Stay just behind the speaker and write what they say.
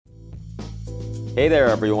Hey there,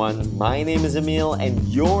 everyone. My name is Emil, and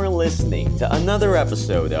you're listening to another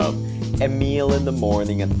episode of Emil in the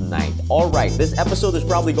Morning at Night. Alright, this episode is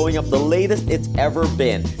probably going up the latest it's ever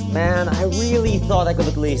been. Man, I really thought I could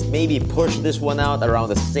at least maybe push this one out around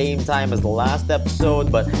the same time as the last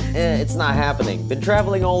episode, but it's not happening. Been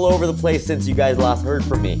traveling all over the place since you guys last heard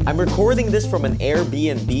from me. I'm recording this from an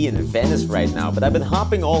Airbnb in Venice right now, but I've been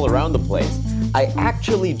hopping all around the place. I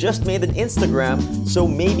actually just made an Instagram, so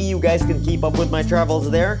maybe you guys can keep up with my travels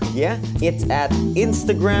there. Yeah? It's at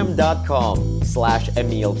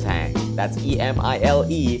instagram.com/EmilTang. That's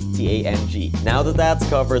EMILETANG. Now that that's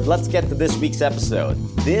covered, let's get to this week's episode.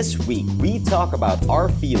 This week, we talk about our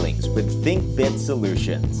feelings with ThinkBit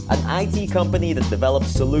Solutions, an IT company that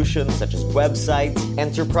develops solutions such as websites,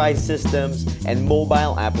 enterprise systems, and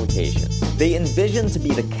mobile applications. They envision to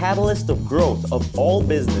be the catalyst of growth of all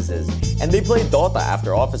businesses, and they play Dota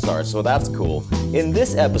after office hours, so that's cool. In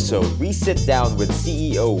this episode, we sit down with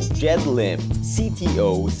CEO Jed Lim,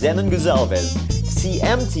 CTO Zenon Gonzalez,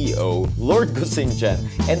 CMTO Lord Gusingchen,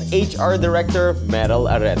 and HR Director Meryl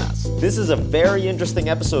Arenas. This is a very interesting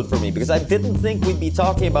episode for me because I didn't think we'd be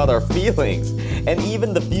talking about our feelings and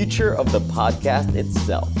even the future of the podcast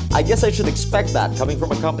itself. I guess I should expect that coming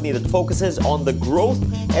from a company that focuses on the growth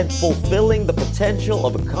and fulfilling the potential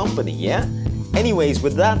of a company, yeah? Anyways,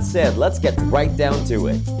 with that said, let's get right down to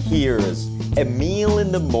it. Here's Emil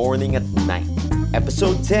in the Morning at Night,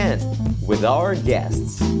 Episode 10, with our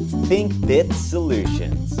guests, ThinkBit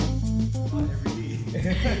Solutions.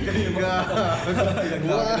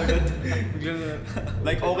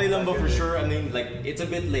 Like, okay lang ba for sure? I mean, like, it's a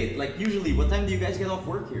bit late. Like, usually, what time do you guys get off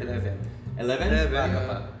work here? 11.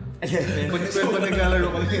 11? Pag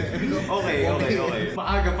naglalaro kami. Okay.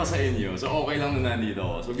 Maaga pa sa inyo, so okay lang na nandito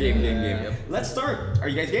ako. So game. Let's start. Are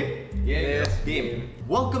you guys game? Yes. Game.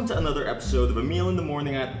 Welcome to another episode of Emil in the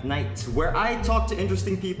Morning at Night, where I talk to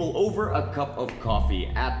interesting people over a cup of coffee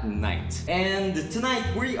at night. And tonight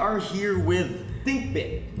we are here with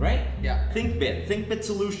ThinkBit, right? Yeah. ThinkBit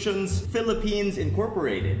Solutions Philippines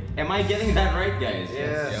Incorporated. Am I getting that right, guys?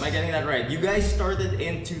 Yes. Am I getting that right? You guys started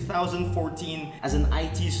in 2014 as an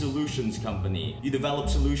IT solutions company. You develop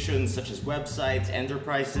solutions such as websites,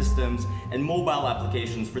 enterprise systems, and mobile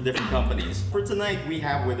applications for different companies. For tonight, we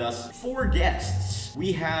have with us 4 guests.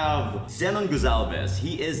 We have Zenon Gonzalez.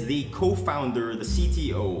 He is the co-founder, the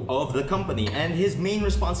CTO of the company, and his main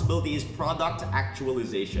responsibility is product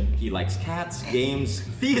actualization. He likes cats, games,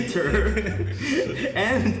 theater,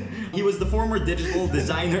 and he was the former digital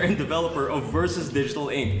designer and developer of Versus Digital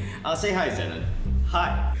Inc. Say hi, Zenon.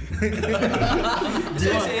 Hi.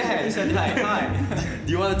 Say hi. He said hi.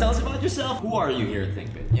 Do you want to tell us about yourself? Who are you here at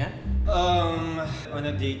ThinkBit? Yeah? On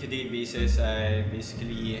a day-to-day basis, I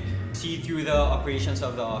basically see through the operations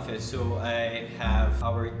of the office. So I have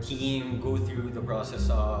our team go through the process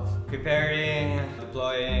of preparing,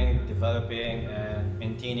 deploying, developing, and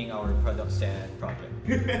maintaining our products and projects.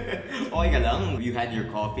 Okay ka lang? You had your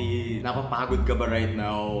coffee. Napapagod ka ba right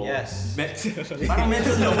now? Yes. Parang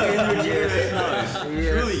medyo low energy right now. Yes.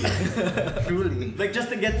 Truly. Like, just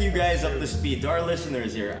to get you guys up to speed, to our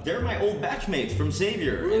listeners here, they're my old batchmates from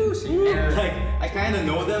Xavier. And like, I kind of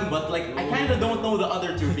know them, but like, I kind of don't know the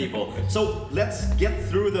other 2 people. So let's get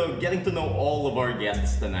through the getting to know all of our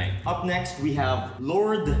guests tonight. Up next, we have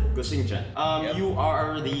Lord Gusingchen. You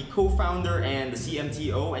are the co-founder and the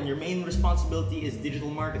CMTO, and your main responsibility is digital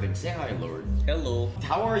marketing. Say hi, Lord. Hello.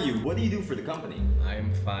 How are you? What do you do for the company?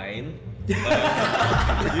 I'm fine.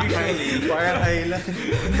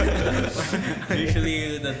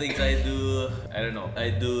 Usually the things I do, I don't know.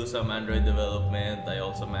 I do some Android development. I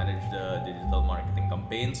also manage the digital marketing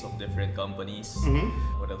campaigns of different companies.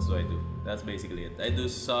 What else do I do? That's basically it. I do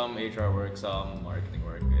some HR work, some marketing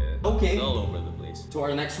work. Okay. It's all over the place. To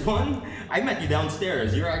our next one, I met you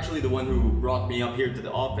downstairs. You're actually the one who brought me up here to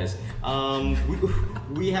the office.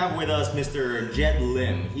 We have with us Mr. Jed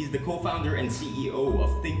Lim. He's the co-founder and CEO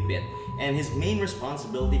of ThinkBit, and his main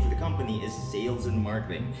responsibility for the company is sales and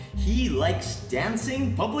marketing. He likes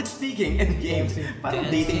dancing, public speaking, and games.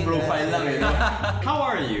 Parang dating profile lang, you know? How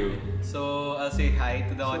are you? So I'll say hi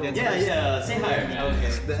to the audience. Yeah. Say hi, man.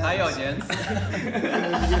 Okay. Hi, audience.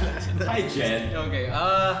 Hi, Jed. Okay.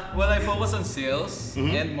 Well, I focus on sales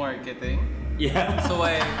and marketing. Yeah. So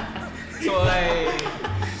I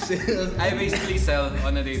basically sell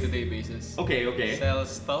on a day-to-day basis. Okay. Sell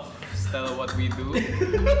stuff Tell what we do.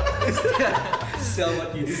 Sell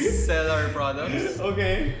what you do. Sell our products.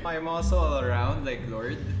 Okay. I'm also all around, like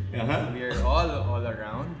Lord. Uh-huh. We're all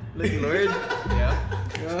around. Like Lord. Yeah.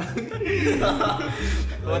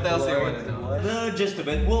 What else do you want to know? The gist of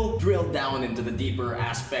it, we'll drill down into the deeper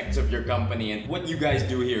aspects of your company and what you guys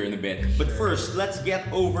do here in a bit. But first, let's get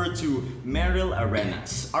over to Meryl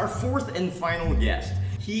Arenas, our fourth and final guest.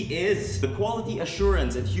 He is the quality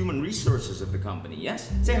assurance and human resources of the company,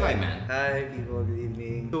 yes? Say hi, man. Hi people, good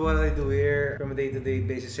evening. So what I do here from a day-to-day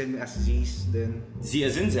basis, send me as Z's, then Z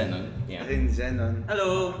as in Zenon. I Yeah. think Zenon.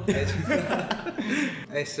 Hello.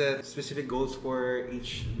 I set specific goals for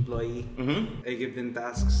each employee. Mm-hmm. I give them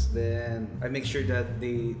tasks, then I make sure that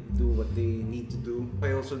they do what they need to do.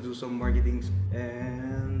 I also do some marketing,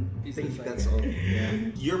 and I think that's all.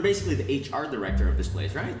 Yeah. You're basically the HR director of this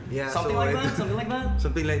place, right? Yeah, Something so like I- that? Something like that?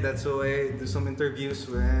 Something like that. So I do some interviews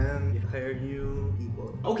when you hire new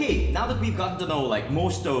people. Okay, now that we've gotten to know like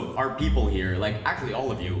most of our people here, like actually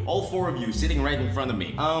all of you, all four of you sitting right in front of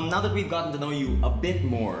me. Now that we've gotten to know you a bit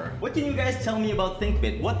more, what can you guys tell me about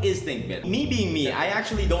ThinkBit? What is ThinkBit? Me being me, I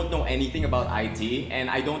actually don't know anything about IT and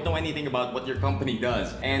I don't know anything about what your company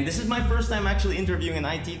does. And this is my first time actually interviewing an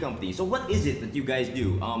IT company. So what is it that you guys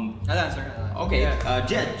do? I'll answer. Okay, Yeah.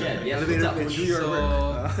 Jed, yes, Elevator what's up? pitch. Do your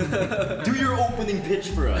work. Do your opening pitch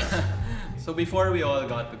for us. So before we all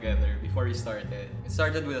got together, before we started, it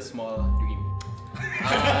started with a small dream.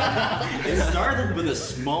 It started with a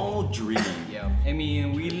small dream. Yeah. I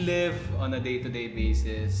mean, we live on a day-to-day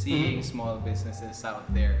basis, seeing small businesses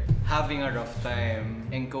out there having a rough time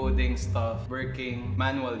encoding stuff, working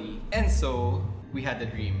manually. And so, we had a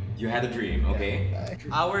dream. You had a dream, okay?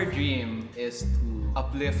 Our dream is to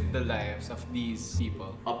uplift the lives of these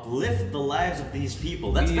people. Uplift the lives of these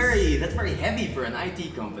people. That's These- very heavy for an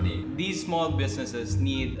IT company. These small businesses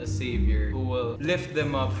need a savior who will lift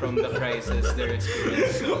them up from the crisis they're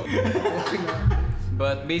experiencing.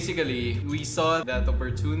 But basically, we saw that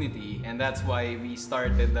opportunity, and that's why we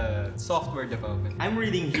started the software development. I'm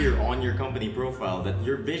reading here on your company profile that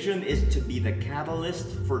your vision is to be the catalyst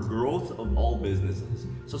for growth of all businesses.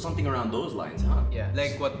 So something around those lines, huh? Yeah,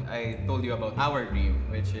 like what I told you about our dream,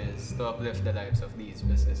 which is to uplift the lives of these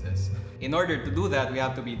businesses. In order to do that, we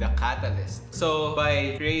have to be the catalyst. So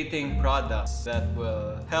by creating products that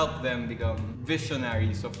will help them become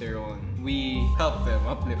visionaries of their own, we help them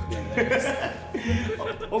uplift their lives.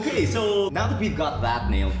 Okay, so now that we've got that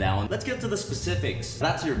nailed down, let's get to the specifics.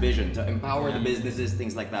 That's your vision, to empower the businesses,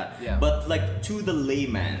 things like that. Yeah. But like to the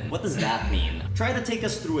layman, what does that mean? Try to take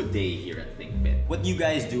us through a day here at ThinkBit. What you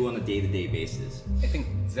guys do on a day-to-day basis. I think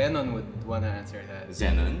Zenon would want to answer that.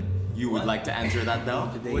 Zenon, you would like to answer that though?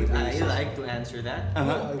 Would I like to answer that?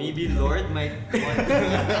 Uh-huh. Maybe Lord might want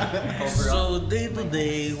to cover up. So day to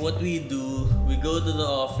day, what we do, we go to the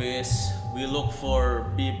office, we look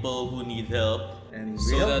for people who need help. And we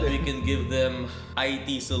So help that them. we can give them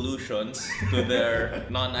IT solutions to their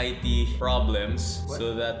non-IT problems,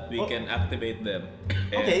 so that we can activate them.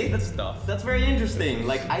 and Okay, stuff. that's very interesting.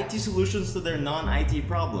 Like IT solutions to their non-IT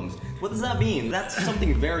problems. What does that mean? That's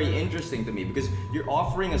something very interesting to me because you're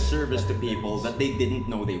offering a service to people that they didn't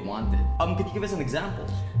know they wanted. Could you give us an example?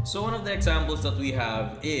 So one of the examples that we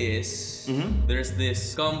have is there's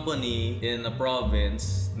this company in a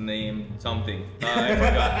province named something. I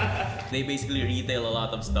forgot. They basically retail a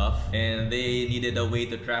lot of stuff and they needed a way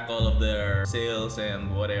to track all of their sales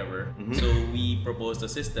and whatever. So we proposed a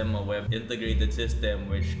system, a web integrated system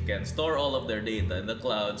which can store all of their data in the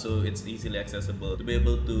cloud so it's easily accessible to be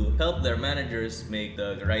able to help their managers make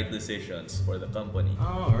the right decisions for the company.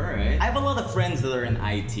 Oh, alright. I have a lot of friends that are in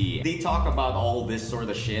IT. They talk about all this sort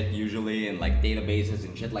of shit usually and like databases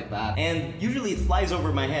and shit like that. And usually it flies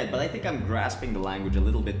over my head, but I think I'm grasping the language a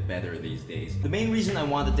little bit better these days. The main reason I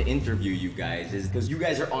wanted to interview you guys is because you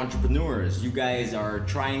guys are entrepreneurs. You guys are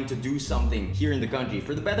trying to do something here in the country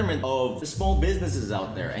for the betterment of the small businesses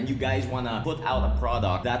out there. And you guys want to put out a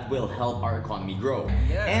product that will help our economy grow.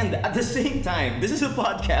 Yeah. And at the same time, this is a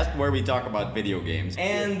podcast where we talk about video games.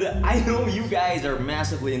 And I know you guys are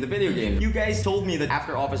massively into video games. You guys told me that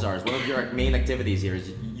after office hours, one of your main activities here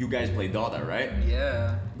is you guys play Dota, right?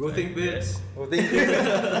 Yeah. Go think Yes. Well, thank you.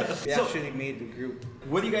 We So- actually made the group.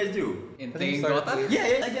 What do you guys do? In Can we playing start Dota? with-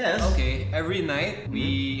 Yeah, I guess. Okay, every night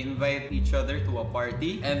we invite each other to a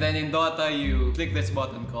party, and then in Dota you click this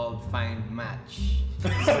button called Find Match.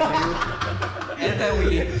 And then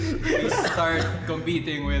we start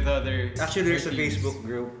competing with other. Actually, there's a teams. Facebook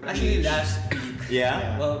group. Actually, last week,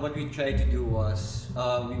 Yeah? well, what we tried to do was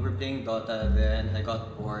We were playing Dota, then I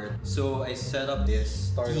got bored. So I set up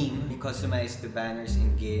this team. We customized the banners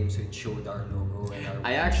in games, so it showed our logo and our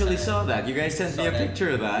I actually website. saw that. You guys sent me a picture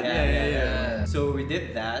of that. Yeah. So we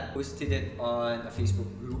did that, posted it on a Facebook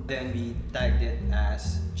group, then we tagged it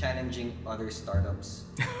as challenging other startups.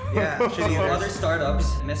 Yeah, actually, So there's- other startups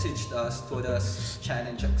messaged us, told us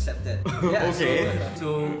challenge accepted. Yeah, Okay.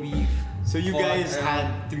 So we've So you fought guys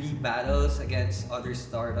around 3 battles against other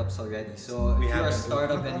startups already. So if you're a haven't.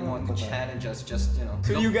 startup and you want to challenge us, just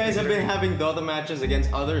So you guys have been having Dota matches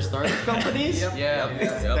against other startup companies? Yeah.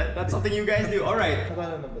 That's something you guys do. All right.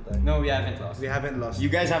 No, we haven't lost. We haven't lost. You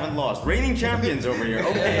guys haven't lost. Reigning champions over here.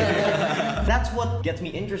 Okay. That's what gets me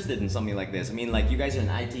interested in something like this. I mean, like, you guys are an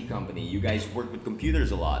IT company. You guys work with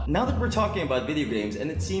computers a lot. Now that we're talking about video games,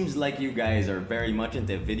 and it seems like you guys are very much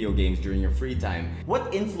into video games during your free time,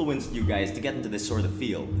 what influenced you guys to get into this sort of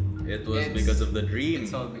field? It was It's- because of the dream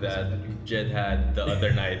it's all because of that the dream. Jed had the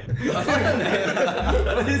other night.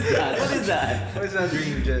 What is that? What is that? What is that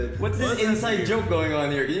dream, Jed? What's this inside joke going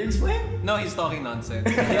on here? Can you explain? No, he's talking nonsense.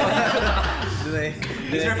 Did I-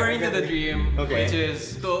 He's referring to the dream, Okay. which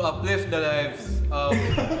is to uplift the lives of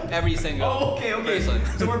every single Oh, okay. person.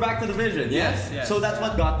 So we're back to the vision, yes? Yes. So that's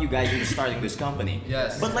what got you guys into starting this company.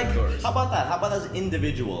 Yes. But like, Of course. how about that? How about as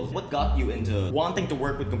individuals? What got you into wanting to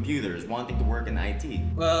work with computers, wanting to work in IT?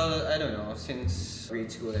 Well, I don't know. Since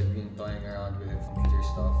grade school, I've been toying around with computer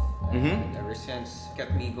stuff, and ever since,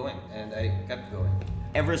 kept me going, and I kept going.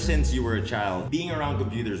 Ever since you were a child, being around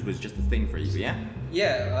computers was just a thing for you, yeah?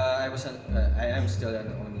 Yeah, I am still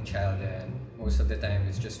an only child, and most of the time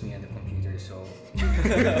it's just me and the computer. So,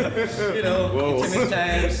 Whoa. intimate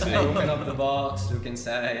times, I open up the box, look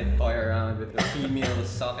inside, toy around with the female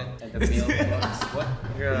socket and the male box. What?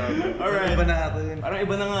 Grabe. Alright. Iba na natin. Parang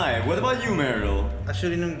iba na nga eh. What about you, Meryl?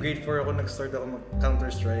 Actually, nung grade 4 ako, nag-start ako mag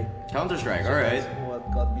Counter-Strike. Counter-Strike, So alright. that's what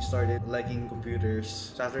got me started liking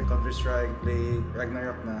computers. So after Counter-Strike, played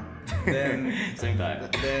Ragnarok na. Then, Same time.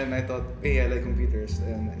 then I thought, hey, I like computers.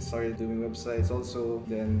 And I started doing websites also,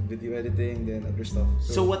 then video editing, then other stuff.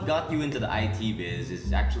 So what got you into the IT biz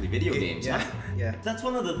is actually video games, Yeah, huh? yeah. That's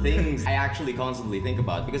one of the things I actually constantly think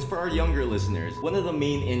about because for our younger listeners, one of the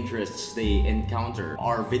main interests they encounter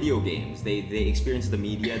are video games. They experience the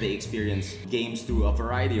media, they experience games through a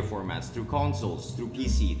variety of formats, through consoles, through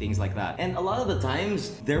PC, things like that. And a lot of the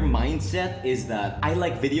times, their mindset is that I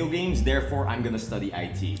like video games, therefore I'm gonna study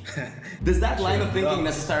IT. Does that line of thinking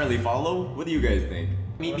necessarily follow? What do you guys think?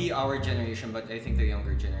 Maybe our generation, but I think the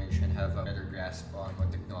younger generation have a better grasp on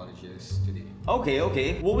what technology is today. Okay.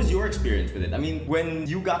 What was your experience with it? I mean, when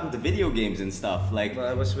you got into video games and stuff, like, But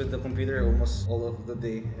I was with the computer almost all of the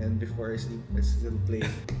day, and before I sleep, I still play.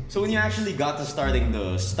 so when you actually got to starting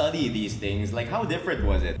to study these things, like, how different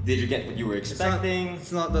was it? Did you get what you were expecting?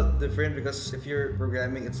 It's not that different because if you're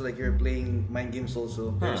programming, it's like you're playing mind games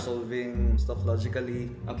also. Huh. You're solving stuff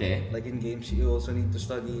logically. Okay. Like in games, you also need to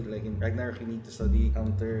study. Like in Ragnarok, you need to study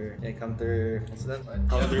counter. What's that?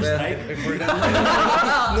 Counter-Strike?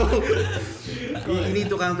 You need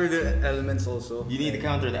to counter the elements also. You need to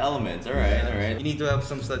counter the elements. All right. You need to have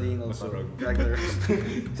some studying also. Ragnarok.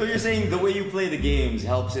 So you're saying the way you play the games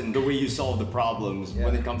helps in the way you solve the problems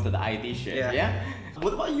when it comes to the IT shit, Yeah.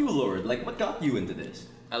 What about you, Lord? Like, what got you into this?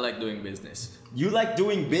 I like doing business. You like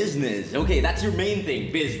doing business. Okay, that's your main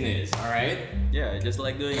thing, business. All right. Yeah, I just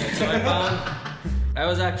like doing it. So I found I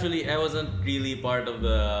wasn't really part of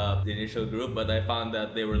the initial group, but I found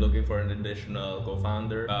that they were looking for an additional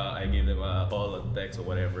co-founder. I gave them a call, a text, or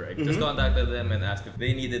whatever. I just contacted them and asked if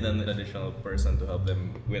they needed an additional person to help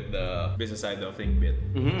them with the business side of ThinkBit.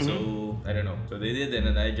 So I don't know. So they did, and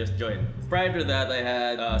then I just joined. Prior to that, I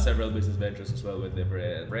had several business ventures as well with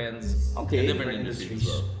different friends, Okay. in different industries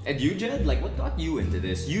as well. And you, Jed, like, what got you into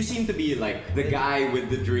this? You seem to be like the guy with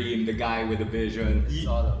the dream, the guy with the vision.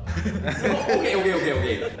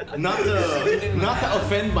 Okay. Not to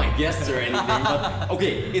offend my guests or anything, but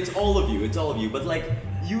okay, it's all of you. But like,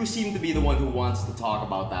 you seem to be the one who wants to talk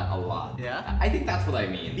about that a lot. Yeah? I think that's what I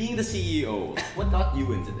mean. Being the CEO, what got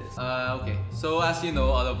you into this? Okay. So as you know,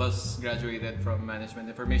 all of us graduated from Management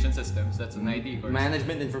Information Systems. That's an IT course.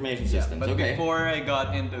 Management Information Systems. But okay. before I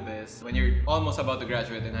got into this, when you're almost about to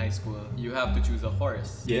graduate in high school, you have to choose a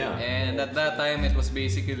course. Yeah. And at that time, it was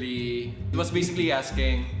basically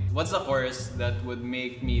asking, what's the course that would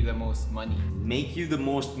make me the most money Make you the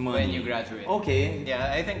most money when you graduate? Okay.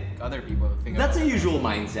 Yeah, I think other people think That's a about usual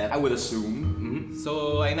mindset, I would assume. it.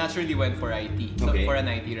 So I naturally went for IT. So Okay. for an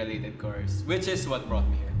IT related course, which is what brought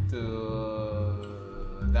me here to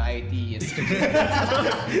the IT industry.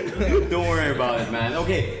 Don't worry about it, man.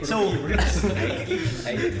 Okay, so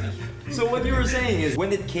So what you were saying is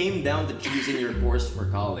when it came down to choosing your course for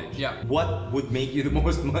college, Yeah. what would make you the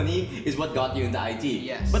most money is what got you into IT.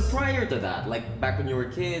 Yes. But prior to that, like back when you were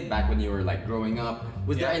a kid, back when you were like growing up,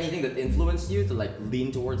 was there Yeah. anything that influenced you to like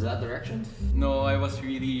lean towards that direction? No, I was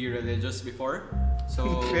really religious before. So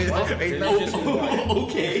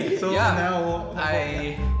Okay. So yeah, now,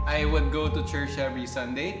 I would go to church every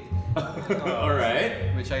Sunday, All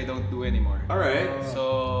right. which I don't do anymore. All right.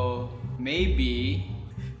 So maybe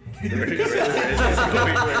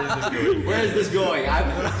Where is this going?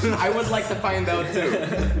 I would like to find out too.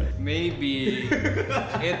 maybe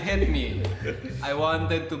it hit me. I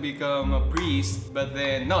wanted to become a priest, but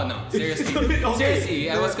then no, seriously, Okay. seriously,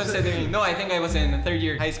 I was considering. No, I think I was in third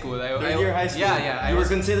year high school. Third year high school. Yeah, You were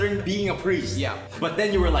considering being a priest. Yeah. But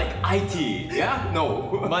then you were like IT. Yeah.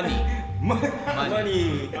 No. money.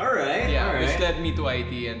 Money. All right. Yeah, All right. which led me to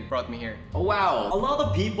IT and brought me here. Oh, wow. A lot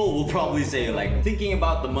of people will probably say like thinking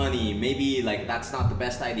about the money, maybe like that's not the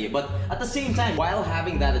best idea. But at the same time, while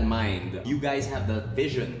having that in mind, you guys have the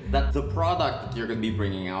vision that the product that you're going to be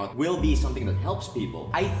bringing out will be something that helps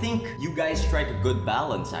people. I think you guys strike a good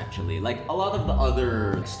balance actually. Like a lot of the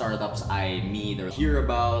other startups I meet or hear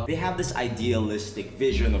about, they have this idealistic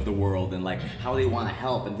vision of the world and like how they want to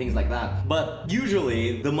help and things like that. But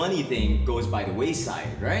usually the money thing goes by the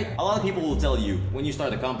wayside, right? A lot of people will tell you when you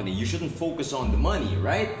start a company, you shouldn't focus on the money,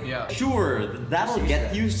 right? Yeah. Sure, that'll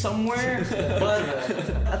get you somewhere, but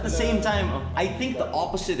at the same time, I think the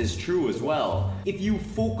opposite is true as well. If you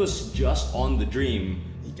focus just on the dream,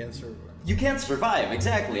 you can survive. you can't survive,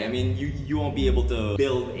 exactly. I mean, you won't be able to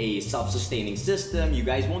build a self-sustaining system. You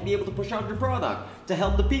guys won't be able to push out your product to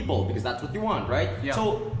help the people because that's what you want, right? Yeah.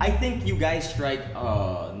 So I think you guys strike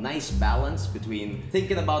a nice balance between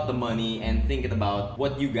thinking about the money and thinking about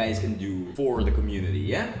what you guys can do for the community,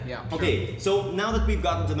 yeah? Yeah, Okay, so now that we've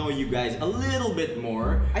gotten to know you guys a little bit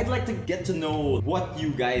more, I'd like to get to know what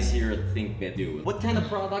you guys here at ThinkBit do. What kind of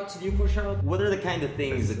products do you push out? What are the kind of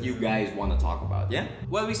things that you guys want to talk about, yeah?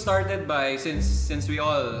 Well, we started by since we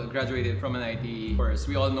all graduated from an IT course,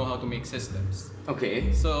 we all know how to make systems.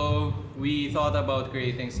 Okay. So we thought about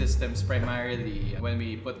creating systems primarily when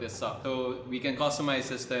we put this up. So we can customize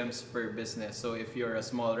systems per business. So if you're a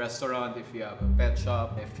small restaurant, if you have a pet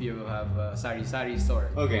shop, if you have a sari-sari store.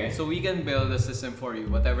 Okay. So we can build a system for you,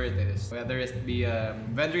 whatever it is. Whether it be a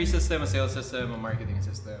inventory system, a sales system, a marketing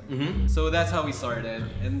system. Mm-hmm. So that's how we started.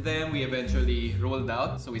 And then we eventually rolled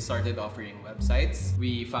out. So we started offering websites.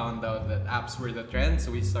 We found out that apps were the trend.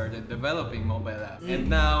 So we started developing mobile apps. And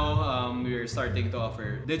now we're starting to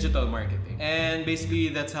offer digital marketing. And basically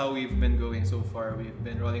that's how we've been going so far. We've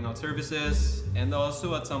been rolling out services, and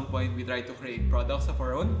also at some point we try to create products of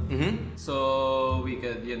our own. Mm-hmm. So we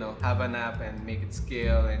could, have an app and make it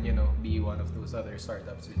scale and, be one of those other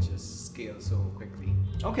startups which just scale so quickly.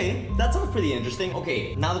 Okay, that sounds pretty interesting.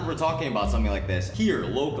 Okay, now that we're talking about something like this, here,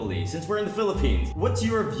 locally, since we're in the Philippines, what's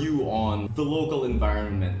your view on the local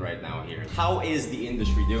environment right now here? How is the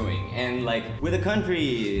industry doing? And like, with a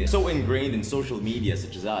country so ingrained in social media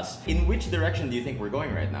such as us, in which direction do you think we're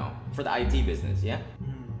going right now for the IT business, yeah?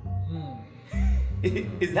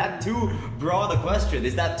 Is that too broad a question?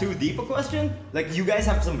 Is that too deep a question? Like, you guys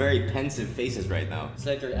have some very pensive faces right now. It's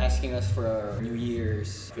like you're asking us for a New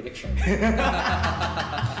Year's prediction.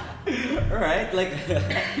 Alright, like,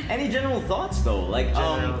 any general thoughts though? Like,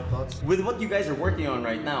 General thoughts? with what you guys are working on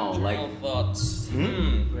right now, like, General thoughts.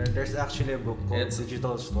 Where there's actually a book called It's-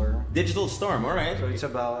 Digital Storm. Digital Storm, alright. So it's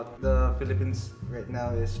about the Philippines right now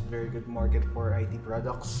is very good market for IT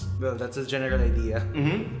products. Well, that's a general idea.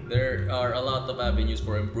 Mm-hmm. There are a lot of avenues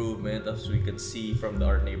for improvement, as we can see from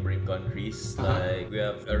our neighboring countries. Like, we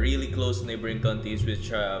have a really close neighboring countries which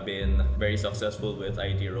have been very successful with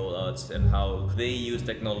IT rollouts and how they use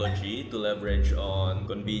technology to leverage on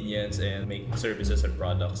convenience and make services and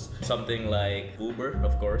products. Something like Uber,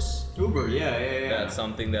 of course. Uber, yeah. That's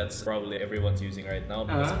something that's probably everyone's using right now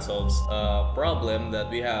because Uh-huh. it solves a problem that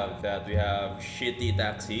we have. Shitty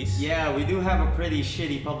taxis. Yeah, we do have a pretty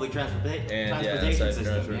shitty public And transportation system.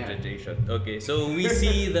 Yeah. transportation. Okay, so we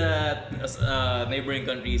see that neighboring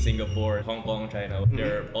countries, Singapore, Hong Kong, China,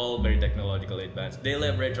 they're all very technologically advanced. They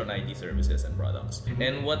leverage on IT services and products.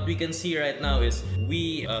 And what we can see right now is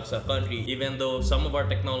we, as a country, even though some of our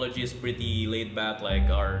technology is pretty laid back, like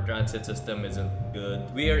our transit system isn't good,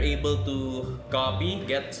 we are able to copy,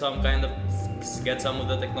 get some kind of things, get some of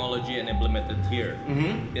the technology and implement it here.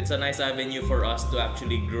 It's a nice avenue for us to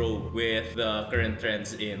actually grow with the current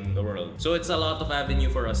trends in the world. So it's a lot of avenue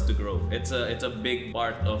for us to grow. It's a big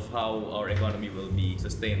part of how our economy will be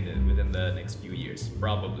sustained within the next few years,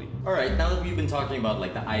 probably. All right, now that we've been talking about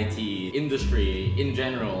like the IT industry in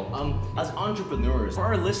general, as entrepreneurs, for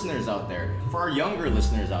our listeners out there, for our younger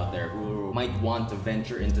listeners out there who might want to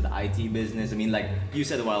venture into the IT business, I mean, like you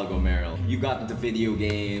said a while ago, Meryl, you got into video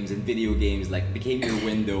games, and video games like became your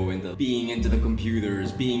window into being into the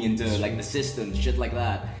computers, being into like the systems, shit like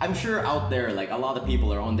that. I'm sure out there, like a lot of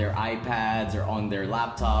people are on their iPads or on their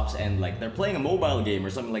laptops, and like they're playing a mobile game or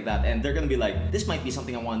something like that, and they're gonna be like, this might be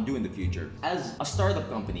something I want to do in the future. As a startup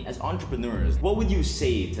company, as entrepreneurs, what would you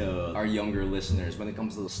say to our younger listeners when it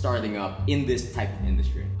comes to starting up in this type of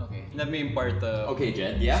industry? Okay, let me impart Okay,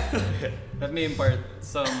 Jed, yeah? let me impart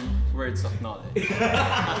some words of knowledge.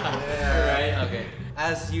 Alright. Okay.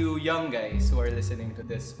 As you young guys who are listening to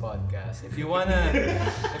this podcast, if you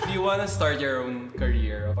wanna start your own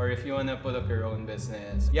career, or if you wanna put up your own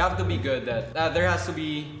business, you have to be good at. There has to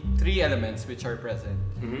be 3 elements which are present.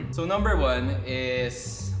 So number 1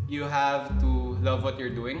 is you have to love what you're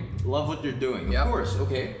doing. Love what you're doing, Yep. of course,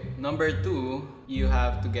 okay. Number 2, you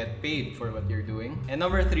have to get paid for what you're doing. And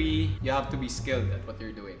number 3, you have to be skilled at what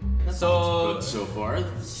you're doing. Good so far.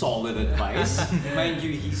 Solid advice. Mind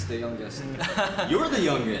you, he's the youngest. You're the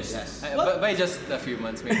youngest. Yes. By just a few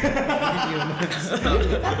months, maybe.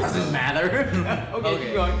 That doesn't matter. Okay,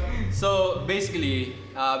 keep going. So basically,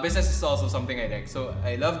 business is also something I like. So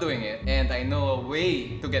I love doing it, and I know a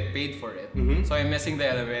way to get paid for it. So I'm missing the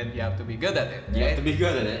element. You have to be good at it. You Right? have to be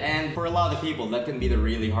good at it. And for a lot of people, that can be the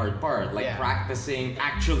really hard part. Like Yeah. practicing,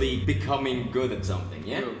 actually becoming good at something,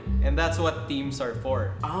 yeah? True. And that's what teams are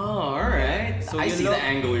for. Oh, alright. So I you see look- the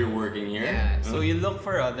angle you're working here. Yeah. So you look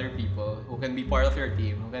for other people who can be part of your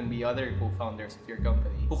team, who can be other co-founders of your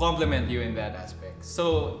company, who complement you in that aspect.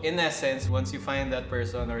 So in essence, once you find that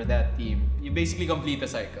person or that team, you basically complete the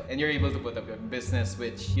cycle, and you're able to put up a business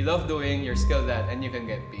which you love doing, you're skilled at, and you can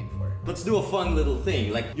get paid for. Let's do a fun little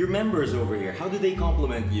thing. Like your members over here, how do they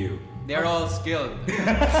compliment you? They're all skilled.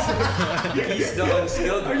 He's the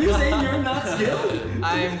unskilled. Are you saying you're not skilled?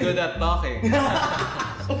 I'm good at talking.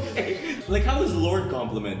 Okay. Like how does Lord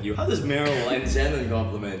compliment you? How does Meryl and Zenon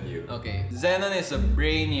compliment you? Okay, Zenon is a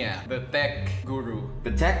brainiac, the tech guru.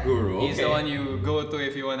 The tech guru, okay. He's the one you go to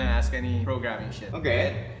if you want to ask any programming shit.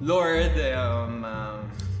 Okay. Lord,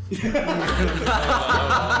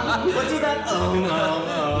 What's with that?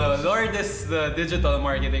 no, Lord is the digital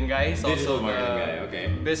marketing guy. He's Digital also marketing the guy, okay.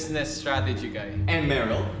 business strategy guy. And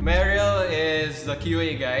Meryl? Meryl is the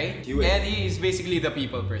QA guy, QA. and he is basically the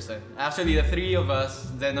people person. Actually, the 3 of us,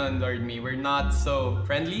 Zenon, Lord, me, we're not so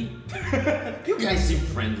friendly. You guys seem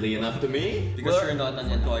friendly enough to me. Because Well- you're not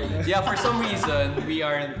an employee. Yeah, for some reason, we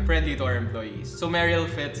aren't friendly to our employees. So Meryl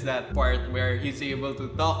fits that part where he's able to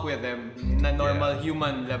talk with them in a normal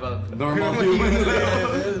human level. Normal human.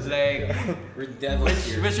 Like, We're devils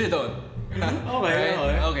here. which we don't. Okay,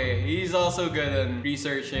 Right? Okay, he's also good in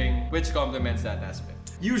researching, which complements that aspect.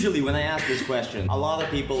 Usually when I ask this question, a lot of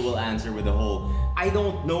people will answer with the whole, I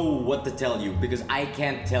don't know what to tell you because I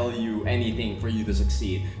can't tell you anything for you to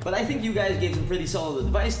succeed. But I think you guys gave some pretty solid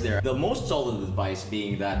advice there. The most solid advice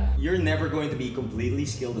being that you're never going to be completely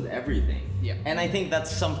skilled at everything. Yeah. And I think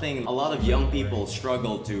that's something a lot of young people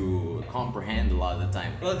struggle to comprehend a lot of the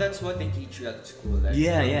time. Well, that's what they teach you at school. Like,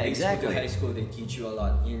 Yeah, from yeah, basic exactly. to high school, they teach you a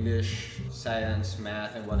lot: English, science,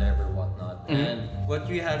 math, and whatnot. And what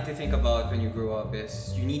you have to think about when you grow up is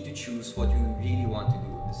you need to choose what you really want to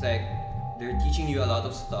do. It's like they're teaching you a lot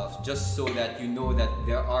of stuff just so that you know that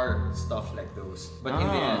there are stuff like those. But in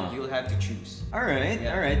the Ah. end, you'll have to choose. Alright,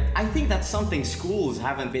 Yeah. alright. I think that's something schools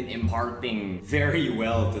haven't been imparting very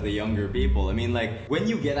well to the younger people. I mean, like, when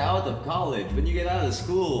you get out of college, when you get out of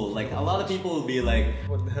school, like, a lot of people will be like,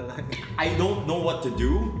 I don't know what to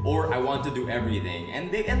do, or I want to do everything.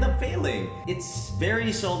 And they end up failing. It's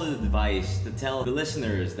very solid advice to tell the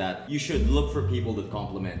listeners that you should look for people that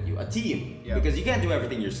complement you, a team. Yeah. Because you can't do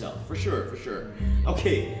everything yourself, for sure, for sure.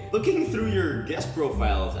 Okay, looking through your guest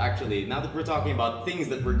profiles, actually, now that we're talking about things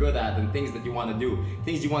that we're good at and things that you want to do,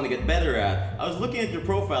 things you want to get better at, I was looking at your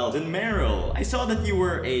profiles, and Meryl, I saw that you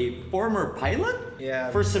were a former pilot?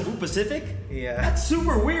 Yeah. For Cebu Pacific? Yeah. That's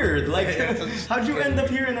super weird. Like, how'd you end up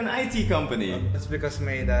here in an IT company? That's because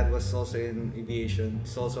my dad was also in aviation.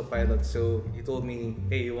 He's also a pilot, so he told me,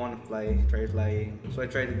 hey, you want to fly? Try flying. So I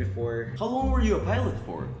tried it before, How long were you a pilot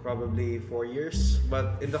for? probably 4 years.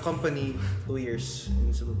 But in the company, 2 years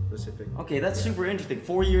in Cebu Pacific. Okay, that's super interesting.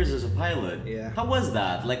 4 years as a pilot. Yeah. How was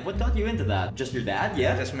that? Like, what got you into that? Just your dad?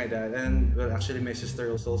 Yeah. Just my dad. And well, actually, my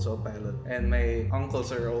sister was also a pilot. And my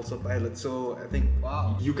uncles are also pilots. So I think,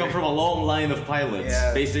 Wow. You come from a long line of pilots,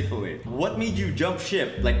 Yeah. basically. What made you jump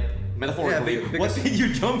ship? Like, metaphorically, Yeah, what because- made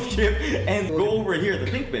you jump ship and go over here to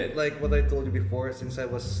ThinkBit? like what I told you before, since I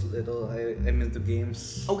was little, I'm into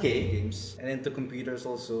games. Okay. Games. And into computers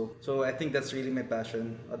also. So I think that's really my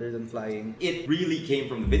passion, other than flying. It really came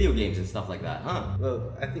from the video games and stuff like that, huh?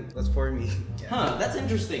 Well, I think that's for me. Huh, that's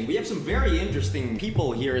interesting. We have some very interesting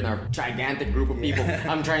people here in our gigantic group of people.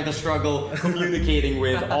 I'm trying to struggle communicating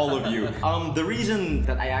with all of you. The reason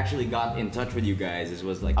that I actually got in touch with you guys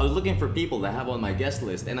was like, I was looking for people to have on my guest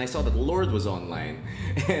list, and I saw that Lord was online.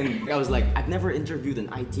 And I was like, I've never interviewed an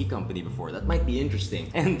IT company before. That might be interesting.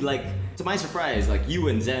 And like, to my surprise, like you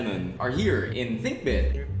and Zenon are here in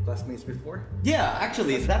ThinkBit. Your classmates before? Yeah,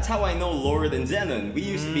 actually, that's how I know Lord and Zenon. We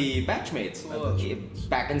used to be batchmates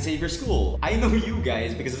back in Xavier School. I know you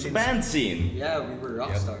guys because of the band scene. Yeah, we were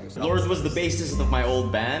rock stars. Lord was the bassist of my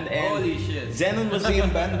old band, and Holy shit. Zenon was the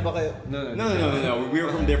Band ba kayo? No. We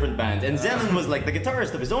were from different bands, and Zenon was like the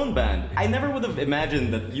guitarist of his own band. I never would have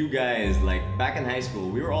imagined that you guys, like back in high school,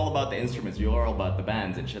 we were all about the instruments, we were all about the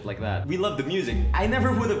bands and shit like that. We loved the music. I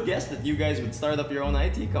never would have guessed that you guys would start up your own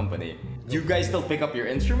IT company. Do you guys still pick up your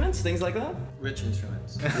instruments, things like that? Which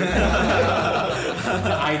instruments? The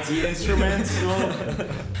IT instruments.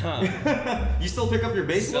 You still pick up your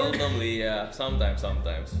bass, Lord? Seldomly, yeah. Sometimes.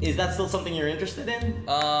 Is that still something you're interested in?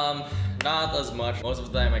 Not as much. Most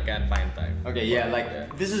of the time I can't find time. Okay, yeah,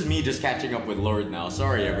 like this is me just catching up with Lord now.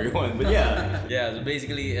 Sorry, everyone, but yeah. Yeah, so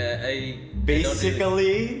basically, I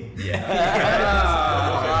Basically, yeah,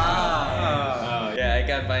 I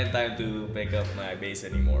can't find time to pick up my bass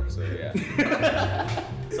anymore. So yeah.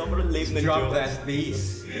 sobrang lame ng Drop joke. that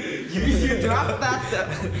bass. You drop that.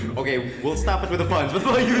 Okay, we'll stop it with the puns. What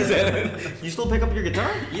about you, Zen? You still pick up your guitar?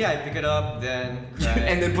 Yeah, I pick it up, then cry.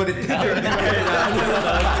 And then put it down.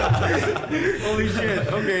 Holy shit,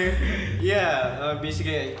 okay. Yeah,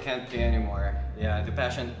 basically I can't play anymore. Yeah, the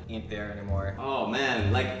passion ain't there anymore. Oh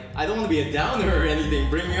man, like, I don't want to be a downer or anything,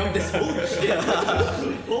 bringing up this whole shit.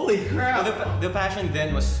 Holy crap. The passion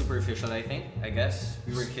then was superficial, I think. I guess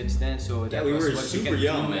we were kids then, so that we was were what we super could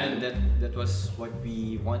young, do, man. and that was what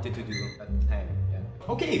we wanted to do at the time. Yeah.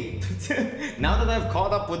 Okay, now that I've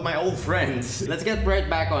caught up with my old friends, let's get right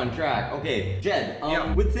back on track. Okay, Jed,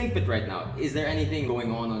 with ThinkBit right now, is there anything going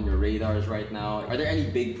on your radars right now? Are there any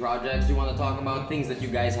big projects you want to talk about? Things that you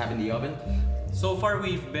guys have in the oven? So far,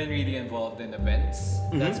 we've been really involved in events.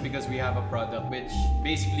 That's because we have a product which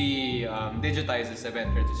basically digitizes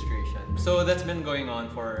event registration. So that's been going on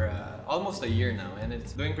for almost a year now, and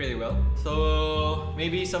it's doing pretty well. So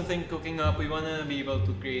maybe something cooking up. We want to be able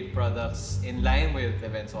to create products in line with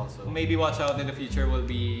events also. Maybe watch out in the future. We'll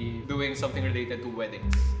be doing something related to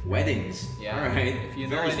weddings. Weddings. Yeah. All right. If you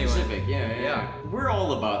know Very anyone. specific. Yeah. We're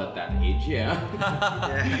all about at that age. Yeah.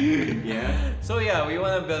 Yeah. So yeah, we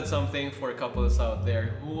want to build something for couples out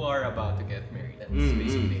there who are about to get married. That's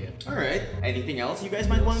basically it. All right. Anything else you guys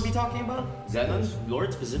might want to be talking about? Zenon,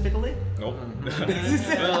 Lord specifically? Nope.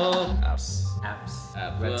 Well, apps.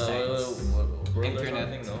 Websites.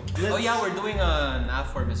 Internet. No. Oh yeah, we're doing an app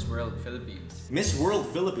for Miss World Philippines. Miss World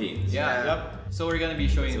Philippines. Yeah. Yep. So we're gonna be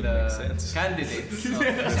showing the makes sense. candidates of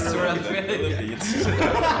Miss World Philippines.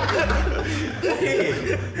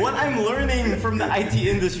 Hey, what I'm learning from the IT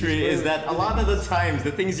industry is that a lot of the times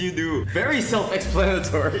the things you do very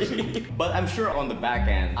self-explanatory. But I'm sure on the back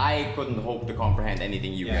end, I couldn't hope to comprehend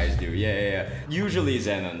anything you guys do. Yeah. Usually,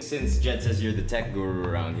 Zenon, since Jed says you're the tech guru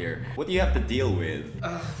around here, what do you have to deal with?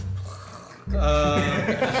 The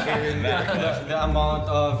amount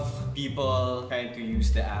of people trying to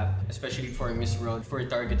use the app, especially for Miss World, for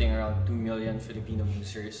targeting around 2 million Filipino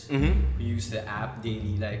users who use the app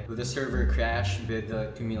daily. Like, will the server crash with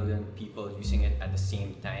the 2 million people using it at the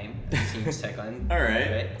same time, at the same second? All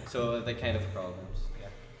right. So the kind of problems. Yeah.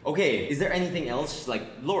 Okay, is there anything else? Like,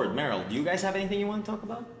 Lord, Meryl, do you guys have anything you want to talk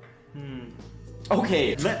about?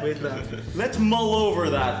 Okay, let's mull over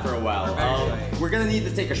that for a while. We're gonna need to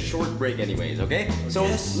take a short break anyways, okay? So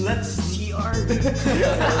let's let's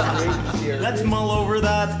mull over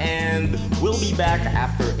that, and we'll be back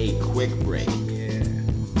after a quick break.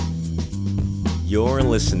 You're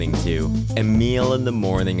listening to Emil in the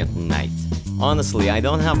Morning at Night Honestly, I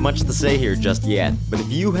don't have much to say here just yet, but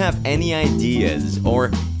if you have any ideas,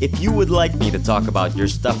 or if you would like me to talk about your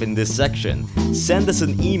stuff in this section, send us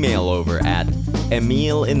an email over at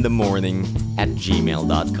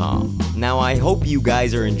emilinthemorning@gmail.com. Now, I hope you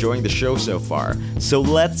guys are enjoying the show so far, so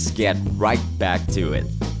let's get right back to it.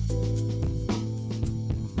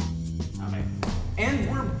 And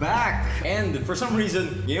we're back! And for some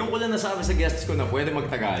reason, ngayon ko lang nasabi sa guests ko na pwede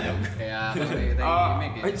mag-Tagalog. Kaya kami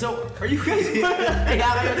tahimik eh. So, are you guys kaya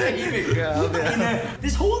kayo tahimik?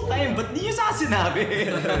 This whole time, ba't di nyo sa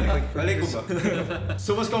sinabi? Balik ko ba?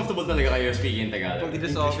 So, mas comfortable talaga kayo speaking Tagalog? Pag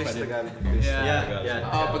This office, Tagalog.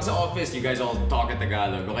 Yeah. Pag sa office, you guys all talk in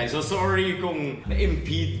Tagalog. Okay, so sorry kung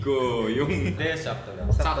na-impede ko yung... Hindi, sakto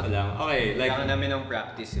lang. Sakto lang. Okay, like... Kailangan namin ng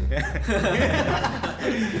practice eh.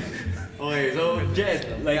 Okay, so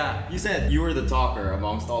Jed, like you said, you were the talker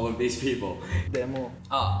amongst all of these people. Demo.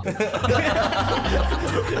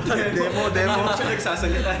 Demo.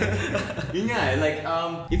 Yun nga, like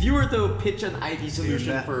if you were to pitch an IT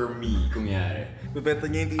solution for me, kunyari. Bebenta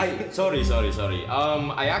niya yung Ay, sorry.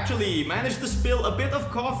 I actually managed to spill a bit of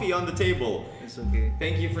coffee on the table. It's okay.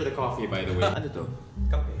 Thank you for the coffee, by the way. Ano to?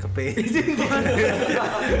 Kape.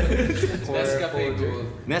 Nescafe Gold.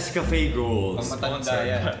 Nescafe Gold. Matanda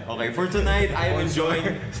yan. Okay, for tonight, I'm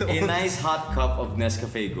enjoying a nice hot cup of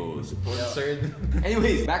Nescafe Gold.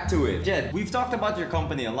 Anyways, back to it. Jed, we've talked about your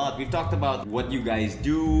company a lot. We've talked about what you guys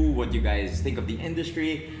do, what you guys think of the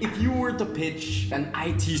industry. If you were to pitch an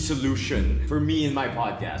IT solution for me in my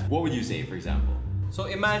podcast, what would you say, for example? So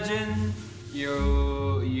imagine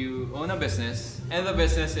you own a business and the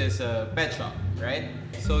business is a pet shop, right?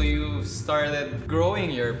 So you started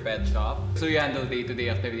growing your pet shop. So you handle day-to-day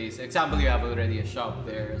activities. Example, you have already a shop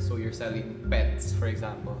there, so you're selling pets, for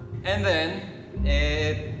example. And then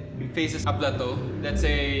it faces a plateau. Let's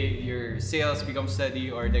say your sales become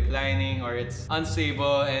steady or declining, or it's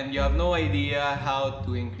unstable and you have no idea how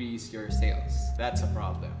to increase your sales. That's a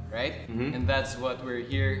problem, right? And that's what we're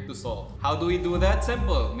here to solve. How do we do that?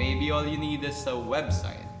 Simple. Maybe all you need is a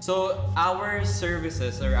website. So our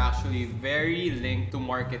services are actually very linked to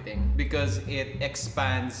marketing because it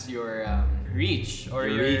expands your reach or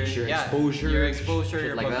Your reach, your exposure, your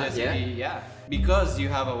shit like that, publicity. Yeah. Because you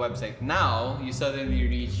have a website now, you suddenly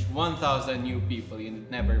reach 1,000 new people you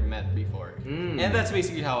never met before, and that's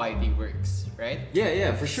basically how IT works, right?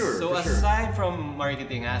 Yeah, for sure. So aside from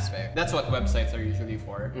marketing aspect, that's what websites are usually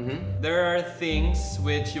for. There are things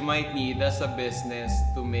which you might need as a business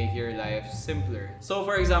to make your life simpler. So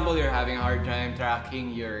for example, you're having a hard time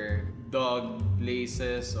tracking your dog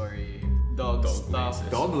laces or dog stuff.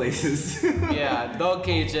 Dog laces. Yeah, dog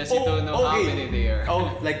cages. You don't know how many they are.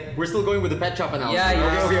 Oh, like we're still going with the pet shop analogy.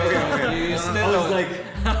 Yeah, Okay. You still I was don't- like,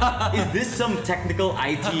 is this some technical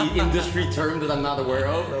IT industry term that I'm not aware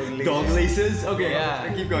of? Dog laces? Okay,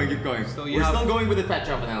 Yeah. keep going. So We're still going with the pet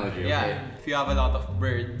shop analogy. Yeah, Okay. if you have a lot of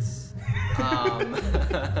birds. All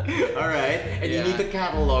right, and you Yeah. need to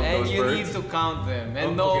catalog And those you birds. need to count them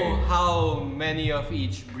and Oh, know okay. how many of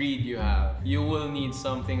each breed you have. You will need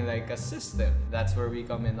something like a system. That's where we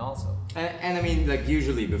come in also. And I mean, like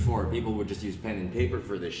usually before, people would just use pen and paper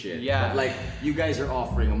for this shit. Yeah. But like, you guys are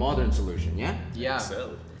offering a modern solution, yeah? Yeah.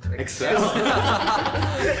 Excel.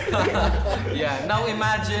 Yeah. Now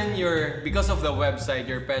imagine because of the website,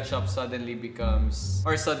 your pet shop suddenly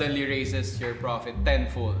raises your profit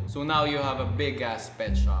tenfold. So now you have a big ass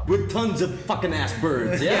pet shop. With tons of fucking ass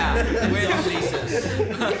birds. Yeah, with places,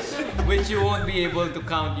 which you won't be able to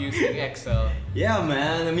count using Excel. Yeah,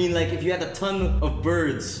 man. I mean, like, if you had a ton of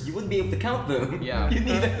birds, you wouldn't be able to count them. Yeah. You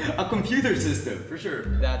need a computer system, for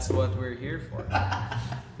sure. That's what we're here for.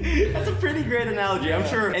 That's a pretty great analogy. I'm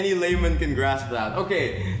sure any layman can grasp that.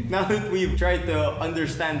 Okay, now that we've tried to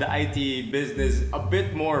understand the IT business a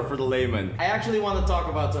bit more for the layman, I actually want to talk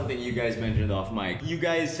about something you guys mentioned off mic. You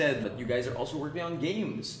guys said that you guys are also working on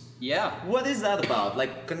games. Yeah. What is that about?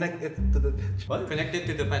 Like, Connect it to the pet shop. what? Connected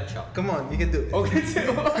to the pet shop. Come on, you can do it. Okay,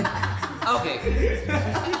 Okay.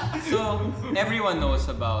 So everyone knows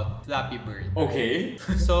about Flappy Bird. okay.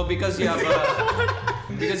 So because you have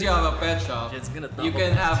a pet shop, you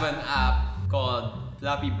can have an app called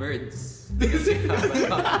Flappy Birds. Because you have a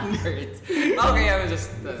lot of birds. Okay, I was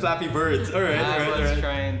just Flappy birds. All right, I all right, was all right.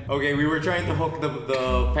 trying. Okay, we were trying to hook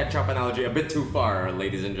the pet shop analogy a bit too far,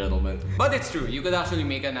 ladies and gentlemen. But it's true. You could actually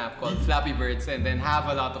make an app called Flappy Birds and then have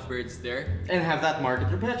a lot of birds there. And have that market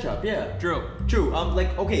your pet shop, yeah. True. True.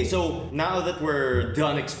 Like, okay, so now that we're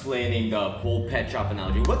done explaining the whole pet shop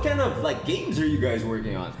analogy, what kind of like games are you guys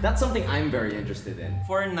working on? That's something I'm very interested in.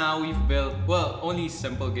 For now, we've built only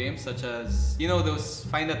simple games such as those was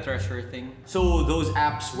find a treasure thing. So those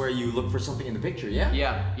apps where you look for something in the picture, yeah?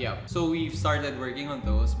 Yeah. So we've started working on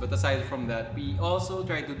those, but aside from that, we also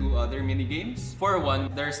try to do other mini games. For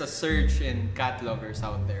one, there's a surge in cat lovers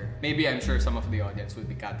out there. Maybe I'm sure some of the audience would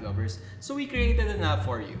be cat lovers. So we created an app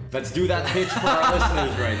for you. Let's do that pitch for our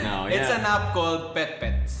listeners right now. It's an app called Pet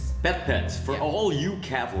Pets. Pet Pets. For all you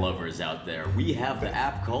cat lovers out there, we have the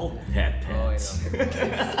app called Pet Pets.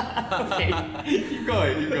 Okay, keep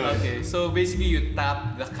going. Okay, so basically you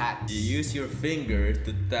tap the cat. You use your finger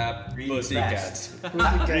to tap pussycats.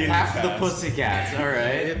 Tap the pussycats,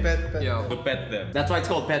 alright. To pet them. That's why it's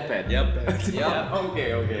called Pet Pet. Yep. Yep.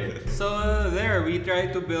 Okay. So there, we try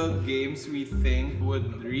to build games we think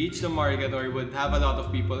would reach the market or would have a lot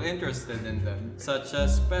of people interested in them, such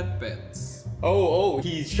as Pet Pets. Oh,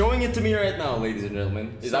 he's showing it to me right now, ladies and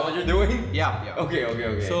gentlemen. Is that what you're doing? Yeah.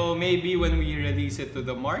 Okay. So maybe when we release it to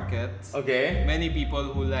the market, Okay. many people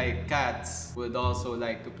who like cats would also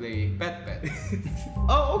like to play Pet Pets.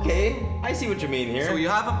 Oh, okay. I see what you mean here. So you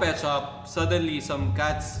have a pet shop, suddenly some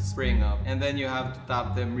cats spring up, and then you have to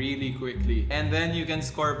tap them really quickly, and then you can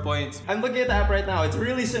score points. I'm looking at the app right now. It's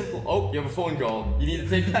really simple. Oh, you have a phone call. You need to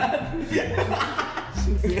take that.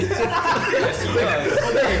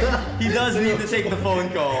 He does need to take the phone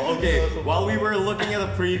call. Okay, while we were looking at a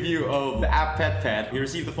preview of the app Pet Pet, he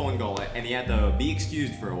received the phone call and he had to be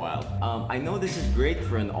excused for a while. I know this is great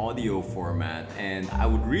for an audio format, and I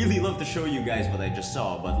would really love to show you guys what I just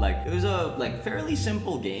saw, but like it was a fairly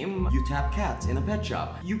simple game. You tap cats in a pet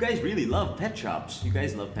shop. You guys really love pet shops. You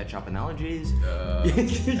guys love pet shop analogies. I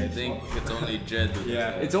think it's only Jed who does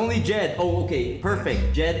that. It's only Jed. Oh, okay,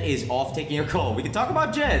 perfect. Jed is off taking a call. We can talk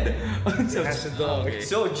about Jed.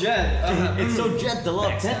 So Jed, It's so Jed to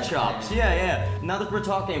love pet shops. Yeah. Now that we're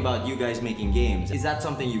talking about you guys making games, is that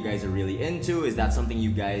something you guys are really into? Is that something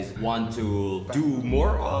you guys want to do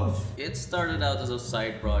more of? It started out as a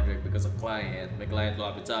side project because my client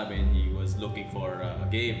lumapit sa amin, he was looking for a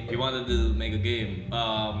game. He wanted to make a game.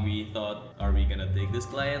 We thought, are we gonna take this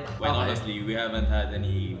client? Well, Okay. honestly, we haven't had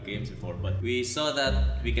any games before, but we saw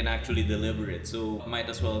that we can actually deliver it, so might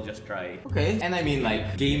as well just try. Okay. And I mean,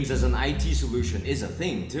 like, games as an IT solution is a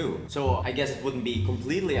thing too. So I guess it wouldn't be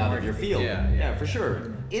completely out of your field. Yeah, for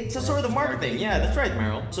sure. It's a sort of marketing. Yeah, that's right,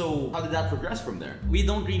 Meryl. So how did that progress from there? We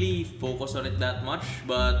don't really focus on it that much,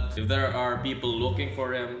 but if there are people looking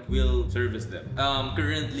for them, we'll service them.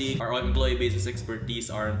 Currently, our employee basis expertise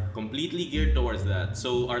aren't completely geared towards that,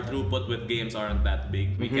 so our throughput with games aren't that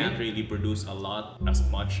big. We can't really produce a lot as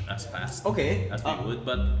much as fast Okay. as we would,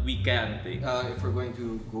 but we can take. if we're going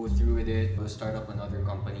to go through with it, we'll start up another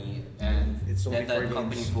company and It's only let that for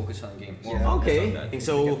company games. focus on games. Okay, on that.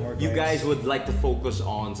 so more you clients. guys would like to focus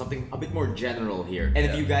on something a bit more general here. And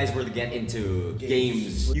if you guys were to get into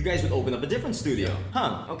games, you guys would open up a different studio.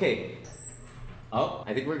 Huh, okay. Oh,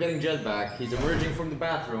 I think we're getting Jed back. He's emerging from the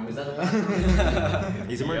bathroom. Is that a bathroom?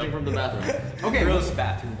 He's emerging from the bathroom. Okay, Girls'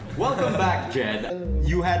 bathroom. welcome back, Jed.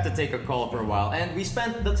 You had to take a call for a while, and we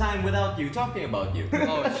spent the time without you talking about you.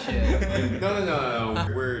 Oh shit. No.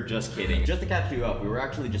 We're just kidding. Just to catch you up, we were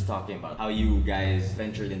actually just talking about how you guys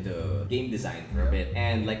ventured into game design for a bit.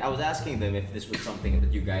 And like I was asking them if this was something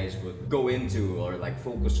that you guys would go into or like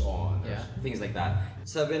focus on, or things like that.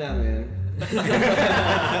 Sabi namin,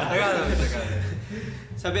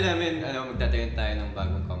 Sabi namin, magtatayo tayo ng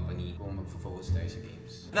bagong company kung mag-focus tayo sa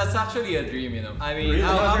games. That's actually a dream, you know. I mean,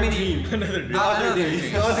 how many? Another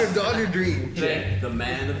dream. The other dream. Jed, the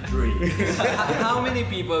man of dreams. How many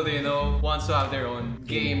people do you know wants to have their own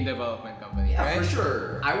game development company? Yeah, right? for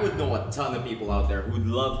sure. I would know a ton of people out there who'd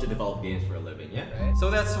love to develop games for a living, yeah? Right. So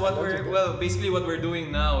that's what basically what we're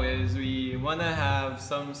doing now is we wanna have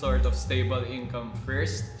some sort of stable income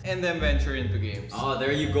first and then venture into games. Oh,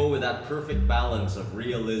 there you go with that perfect balance of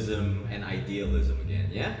realism and idealism again,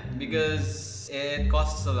 yeah? Because it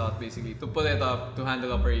costs a lot basically to put it up to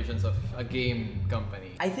handle operations of a game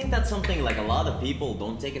company. I think that's something like a lot of people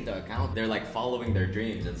don't take into account. They're like following their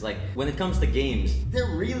dreams. It's like when it comes to games,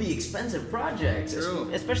 they're really expensive projects. True.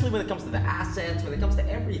 Especially when it comes to the assets, when it comes to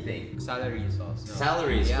everything. Salaries also.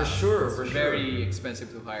 Salaries, for sure, for sure. Very expensive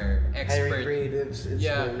to hire Hiring expert. creatives. It's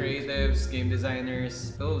Creatives, game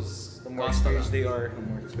designers, those The more cost a lot. experienced they are, the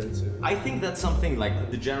more expensive. I think that's something like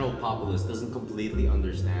the general populace doesn't completely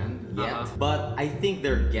understand yet. But I think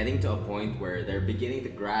they're getting to a point where they're beginning to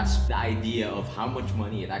grasp the idea of how much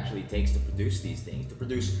money it actually takes to produce these things, to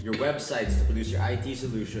produce your websites, to produce your IT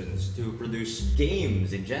solutions, to produce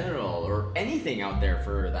games in general, or anything out there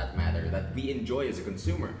for that matter that we enjoy as a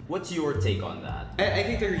consumer. What's your take on that? I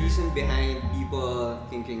think the reason behind people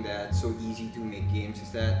thinking that it's so easy to make games is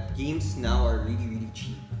that games now are really, really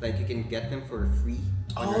cheap. Like you can get them for free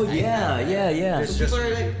Oh yeah. It's So just people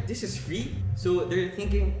are like, this is free. So they're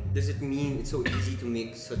thinking, does it mean it's so easy to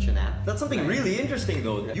make such an app? That's something really interesting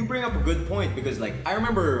though. You bring up a good point because like I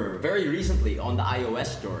remember very recently on the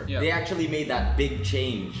iOS store, Yeah. they actually made that big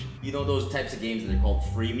change. You know those types of games that are called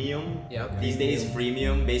freemium? Yep. These days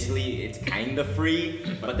freemium, basically it's kind of free,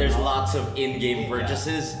 but there's lots of in-game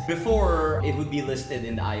purchases. Before it would be listed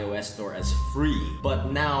in the iOS store as free,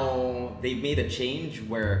 but now they made a change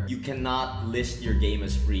where you cannot list your game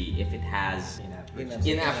as free if it has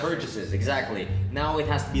in-app purchases, exactly. Now it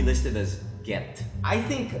has to be listed as get. I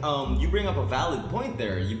think you bring up a valid point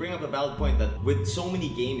there. You bring up a valid point that with so many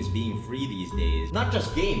games being free these days, not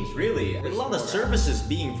just games really, with a lot of services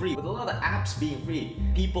being free, with a lot of apps being free,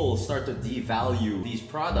 people start to devalue these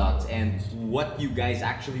products and what you guys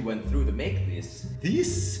actually went through to make this.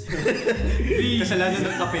 Kasalanan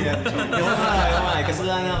ng kape yan.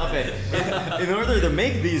 Kasalanan ng kape. In order to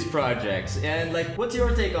make these projects, and like, what's your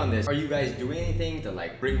take on this? Are you guys doing anything to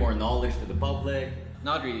like bring more knowledge to the public?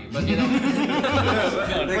 Not really, but you know.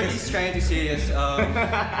 What he's trying to say is,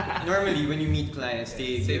 normally when you meet clients,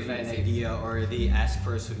 they give an idea or they ask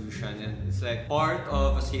for a solution, and it's like part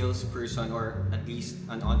of a salesperson or at least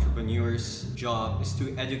an entrepreneur's job is to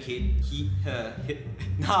educate.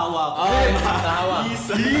 Nahawa ko.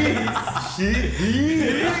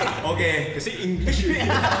 Okay. Kasi English.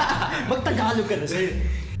 Magtagalog ka na sir.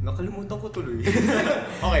 Nakalimutan ko tuloy.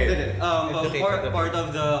 Okay. Part of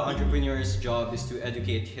the entrepreneur's job is to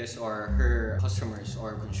educate his or her customers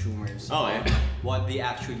or consumers Okay. what they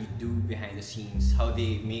actually do behind the scenes, how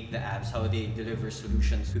they make the apps, how they deliver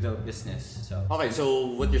solutions to the business. So Okay,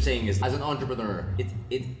 so what you're saying is, as an entrepreneur,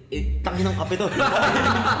 tangin ng kape to.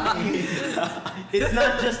 It's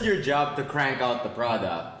not just your job to crank out the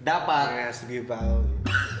product. there Dapat, has to be a value.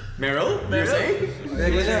 Meryl, you're saying?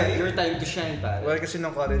 your time to shine, pare. Well, kasi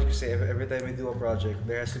nung college kasi every time we do a project,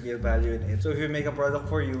 there has to be a value in it. So if we make a product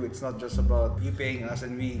for you, it's not just about you paying us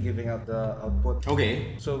and we giving out the output.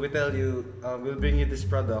 Okay. So we tell you, we'll bring you this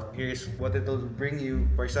product. Here's what it'll bring you.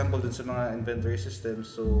 For example, dun sa mga inventory systems.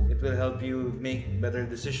 So it will help you make better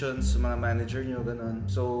decisions sa mga manager nyo, ganun.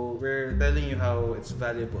 So we're telling you how it's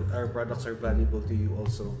valuable. Our products are valuable to you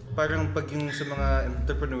also. Parang pag yung sa mga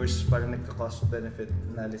entrepreneurs, parang nagka-cost benefit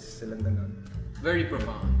analysis silang ganun. Very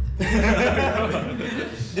profound.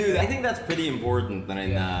 Dude, I think that's pretty important na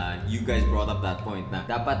rin na you guys brought up that point na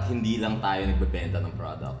dapat hindi lang tayo nagbebenta ng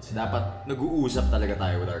products. Dapat nag-uusap talaga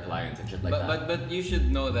tayo with our clients and shit like that. But you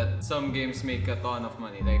should know that some games make a ton of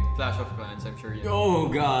money, like Clash of Clans. I'm sure you know.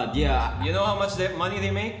 Oh god, yeah. You know how much money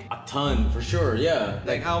they make? A ton, for sure, yeah.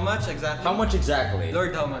 Like how much exactly? How much exactly?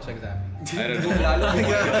 Lord, how much exactly? I don't know.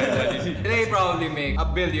 They probably make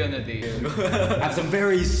 $1 billion a day. I have some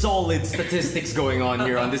very solid statistics going on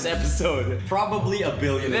here on this episode. Probably $1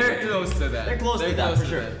 billion. They're close to that. They're close to that, for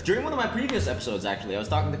sure. During one of my previous episodes, actually, I was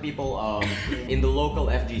talking to people in the local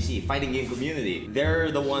FGC, fighting game community.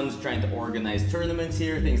 They're the ones trying to organize tournaments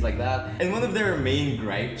here, things like that. And one of their main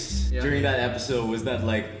gripes during that episode was that,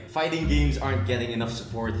 like, fighting games aren't getting enough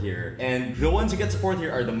support here. And the ones who get support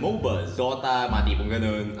here are the MOBAs. Dota, mga tipong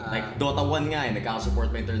ganun. Like, Dota 1 nga,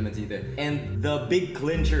 nagkaka-support may tournaments dito. And the big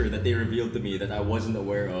clincher that they revealed to me that I wasn't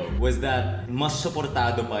aware of was that mas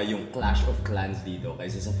supportado pa yung Clash of Clans dito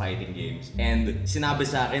kaysa sa fighting games. And sinabi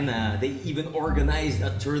sa akin na they even organized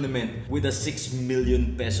a tournament with a 6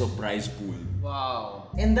 million peso prize pool.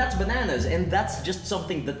 Wow. And that's bananas, and that's just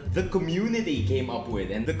something that the community came up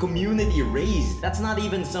with and the community raised. That's not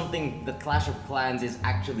even something that Clash of Clans is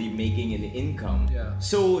actually making an income. Yeah.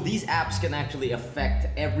 So these apps can actually affect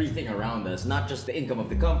everything around us, not just the income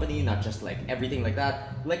of the company, not just like everything like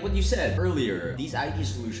that. Like what you said earlier, these IT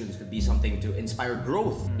solutions could be something to inspire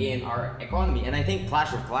growth in our economy, and I think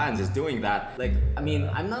Clash of Clans is doing that. Like, I mean,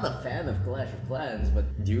 I'm not a fan of Clash of Clans, but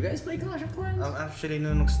do you guys play Clash of Clans? Actually,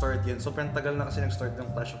 nung nag-start yun, sobrang tagal na kasi nag-start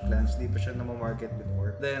yung Clash of Clans, di pa siya na-market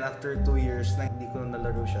before. Then after 2 years na hindi ko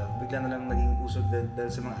nalaro siya, bigla na lang naging usog dahil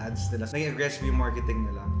sa mga ads nila. Naging aggressive yung marketing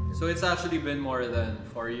nila. So it's actually been more than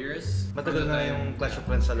 4 years. Matagal na yung Clash of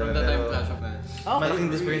Clans From talaga. the time pero Clash of Clans. malaking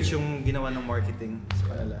difference yung ginawa ng marketing sa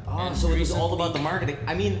kanila. Oh, so it was all about the marketing.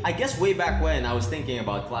 I mean, I guess way back when I was thinking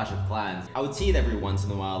about Clash of Clans, I would see it every once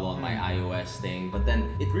in a while on my iOS thing, but then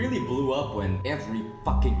it really blew up when every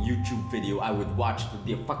fucking YouTube video I would watch would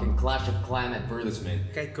be a fucking Clash of Clan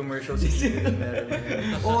advertisement. Kahit commercials, meron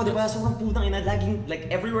yan. Oh, diba? Sobrang putang ina. Laging, like,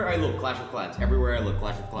 everywhere I look, Clash of Clans. Everywhere I look,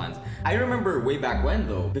 Clash of Clans. I remember way back when,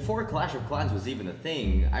 though, before Clash of Clans was even a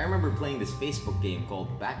thing, I remember playing this Facebook game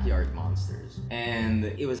called Backyard Monsters. And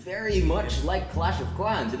it was very much like Clash of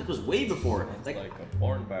Clans, and it was way before. Like a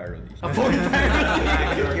porn parody. A porn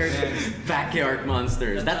parody. Backyard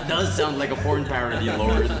Monsters. That does sound like a porn parody,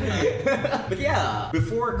 Lord. But yeah,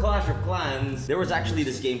 before Clash of Clans, there was actually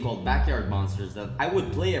this game called Backyard Monsters that I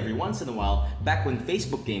would play every once in a while, back when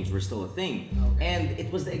Facebook games were still a thing. And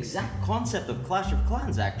it was the exact concept of Clash of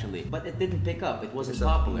Clans, actually, but it didn't pick up. It wasn't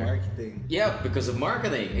popular. Marketing. Yeah, because of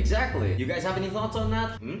marketing. Exactly. You guys have any thoughts on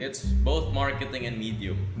that? It's both marketing and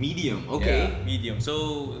medium. Medium. Okay. Yeah, medium.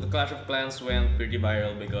 So the Clash of Clans went pretty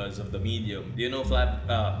viral because of the medium. Do you know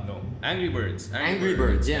Angry Birds? Angry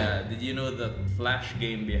Birds, yeah. Did you know the Flash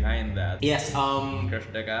game behind that? Yes. Crush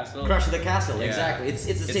the Castle. Crush the Castle. Yeah. Exactly. It's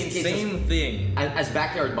the same case. Same thing. As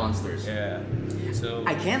Backyard Monsters. Yeah. So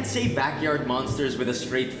I can't say Backyard Monsters with a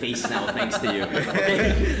straight face now, thanks to you.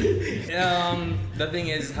 Okay. the thing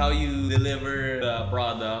is how you deliver the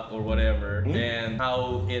product or whatever and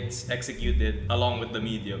how it's executed along with the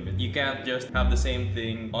medium. You can't just have the same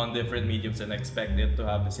thing on different mediums and expect it to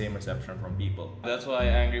have the same reception from people. That's why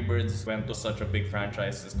Angry Birds went to such a big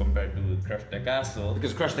franchise as compared to Crush the Castle.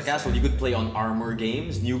 Because Crush the Castle, you could play on Armor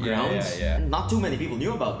Games, Newgrounds. Yeah. Not too many people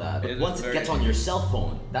knew about that. But once it gets on your cell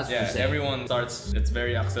phone, that's what you're saying. Everyone starts. It's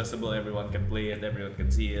very accessible. Everyone can play it. Everyone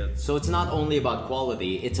can see it. So it's not only about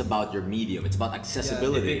quality, it's about your medium. It's about They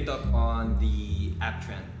accessibility. picked up on the app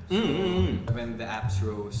trend. When the apps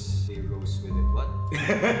rose, they rose with it. What?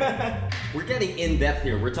 We're getting in depth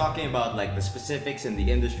here. We're talking about like the specifics in the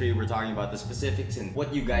industry. We're talking about the specifics in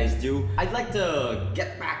what you guys do. I'd like to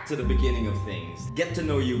get back to the beginning of things. Get to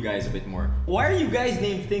know you guys a bit more. Why are you guys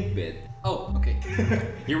named ThinkBit? Oh, okay.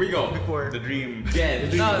 Here we go. The dream.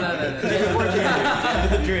 Jen. No.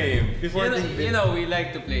 The dream. You know, we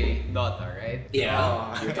like to play Dota, right?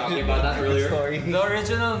 Yeah. You were talking about that earlier. The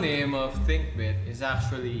original name of ThinkBit is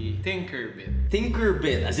actually Tinkerbit.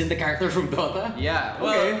 Tinkerbit, as in the character from Dota? Yeah,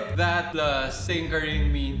 well, Okay. that plus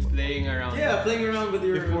tinkering means playing around. Yeah, playing around with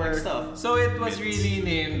your like, stuff. So it was really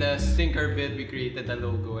named as Tinkerbit. We created a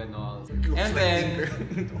logo and all. And then,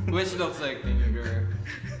 which looks like Tinker.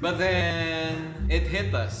 But then, it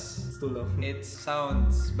hit us. It's too long. It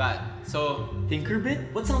sounds bad. So,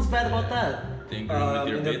 Tinkerbit? What sounds bad about that? Tinkering with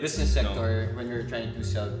your In the bits. business No. sector, when you're trying to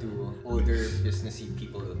sell to older businessy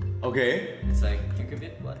people, Okay. it's like, think of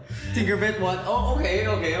it, what? Tinkerbit, what? Oh, okay.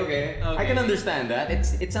 I can understand that.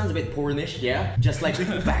 It sounds a bit pornish, yeah? Just like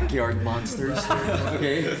Backyard Monsters.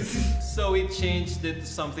 Okay. So we changed it to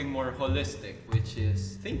something more holistic, which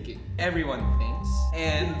is thinking. Everyone thinks.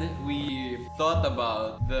 And we thought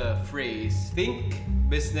about the phrase think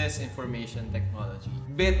business information technology.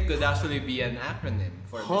 BIT could actually be an acronym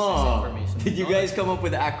for business information Did you guys come up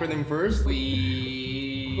with the acronym first?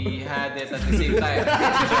 We had it at the same time.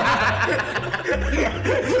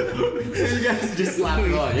 You guys just slapped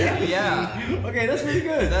it on, yeah? Yeah. Okay, that's pretty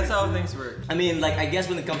good. That's how things work. I mean, like, I guess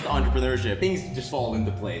when it comes to entrepreneurship, things just fall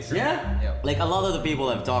into place. Yeah? Yep. Like, a lot of the people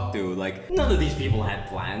I've talked to, like, none of these people had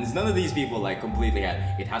plans. None of these people, like, completely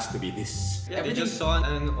had, it has to be this. Yeah, they just saw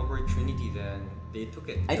an opportunity, then they took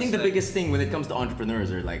it. I think the biggest thing when it comes to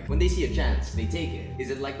entrepreneurs are, like, when they see a chance, they take it. Is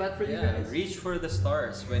it like that for you Yeah, guys? reach for the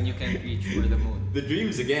stars when you can reach for the moon. The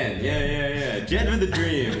dreams again. Yeah. Jed with the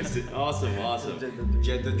dreams. Awesome.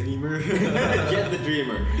 Jed the Dreamer. Jed the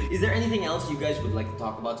dreamer. Is there anything else you guys would like to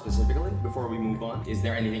talk about specifically before we move on? Is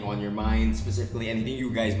there anything on your mind specifically? Anything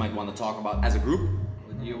you guys might want to talk about as a group?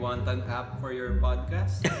 Would you want an app for your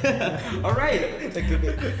podcast? All right.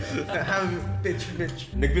 Pitch.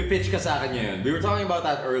 Nagpipitch ka sa akin yun. We were talking about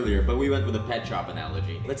that earlier, but we went with a pet shop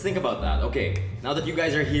analogy. Let's think about that. Okay, now that you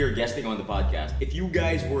guys are here guesting on the podcast, if you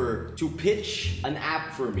guys were to pitch an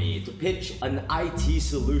app for me, to pitch an IT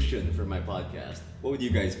solution for my podcast, what would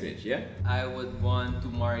you guys pitch, yeah? I would want to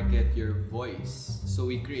market your voice. So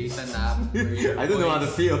we create an app where your I don't know how to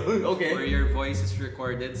feel. Okay. Where your voice is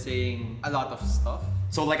recorded saying a lot of stuff.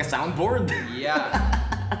 So like a soundboard? Yeah.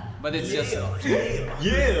 But it's just Yeah.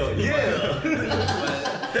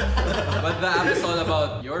 but the app is all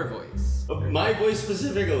about your voice. My voice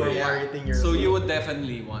specifically. Marketing your So you would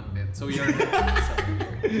definitely want it. So you're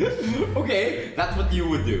Okay, that's what you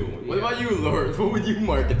would do. What about you, Lord? What would you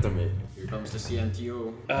market to me? Here comes the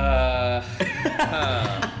CNTO.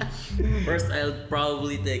 First, I'll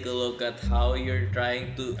probably take a look at how you're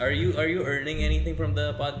trying to. Are you earning anything from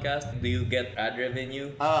the podcast? Do you get ad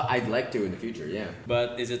revenue? I'd like to in the future, yeah.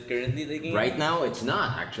 But is it currently taking? Right now, it's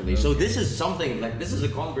not actually. So this is something like this is a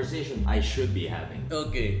conversation I should be having.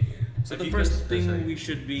 Okay. So the first thing we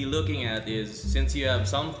should be looking at is, since you have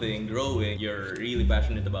something growing, you're really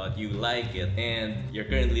passionate about, you like it, and you're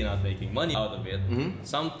currently not making money out of it,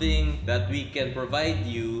 something that we can provide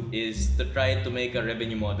you is to try to make a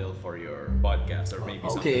revenue model for your podcast or maybe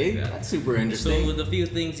something like that. That's super interesting. So the few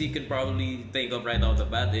things you can probably think of right off the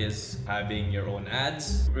bat is having your own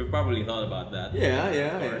ads. We've probably thought about that.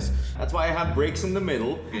 Yeah. course. That's why I have breaks in the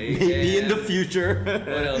middle. Okay, Maybe in and the future.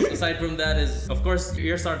 What else? Aside from that is, of course,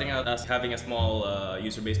 you're starting out as having a small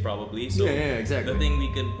user base probably. So Yeah, exactly. the thing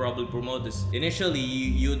we could probably promote is, initially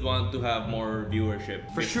you'd want to have more viewership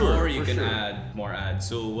For before sure, you for can sure. add more ads.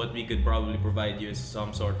 So what we could probably provide you is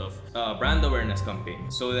some sort of brand awareness campaign,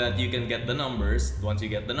 so that you can get the numbers. Once you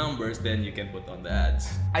get the numbers, then you can put on the ads.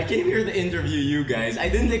 I came here to interview you guys. I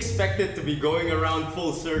didn't expect it to be going around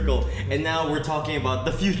full circle, and now we're talking about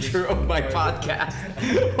the future of my podcast.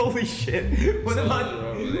 Holy shit! What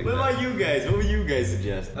about you guys? What would you guys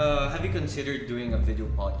suggest? Have you considered doing a video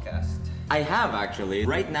podcast? I have actually.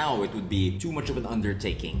 Right now, it would be too much of an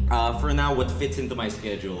undertaking. For now, what fits into my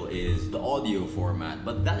schedule is the audio format,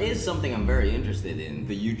 but that is something I'm very interested in.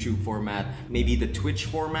 The YouTube format, maybe the Twitch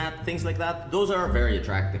format, things like that. Those are very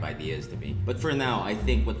attractive ideas to me. But for now, I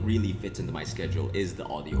think what really fits into my schedule is the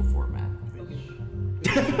audio format.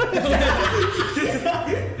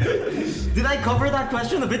 Did I cover that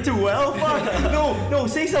question a bit too well? Fuck! No,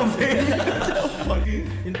 say something!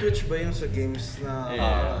 Yung Twitch ba yung sa games na...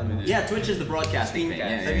 Yeah, Twitch is the broadcasting thing.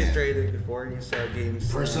 Yeah, Have you tried it before yung sa games?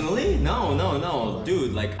 Personally? No.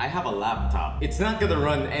 Dude, like, I have a laptop. It's not gonna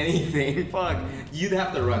run anything. Fuck. You'd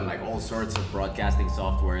have to run, like, all sorts of broadcasting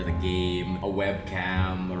software, the game, a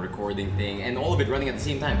webcam, a recording thing, and all of it running at the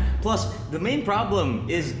same time. Plus, the main problem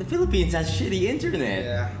is the Philippines has shitty internet.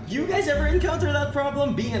 Yeah. You guys ever encounter that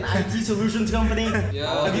problem being an IT solutions company?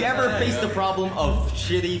 Yeah. Have you ever Yeah, faced yeah. the problem of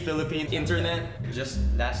shitty Philippine internet? Just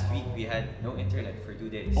last week we had no internet for 2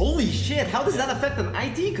 days. Holy shit, how does that affect an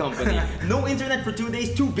IT company? No internet for 2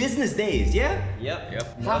 days, 2 business days, yeah?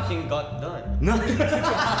 Yep. Nothing got done. No.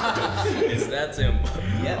 It's that simple.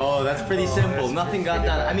 Yep. Oh, that's pretty simple. that's Nothing pretty got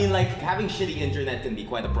done. bad. I mean, like, having shitty internet can be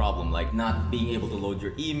quite a problem. Like, not being able to load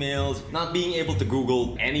your emails, not being able to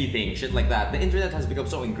Google anything, shit like that. The internet has become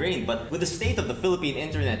so ingrained, but with the state of the Philippine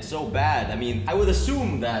internet so bad, I mean, I would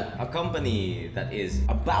assume that a company that is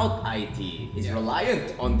about IT is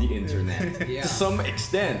reliant on the internet Yeah. to some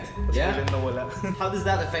extent. Yeah? Biglang nawala. How does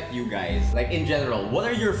that affect you guys? Like, in general, what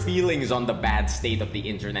are your feelings on the bad state of the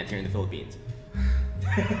internet here in the Philippines?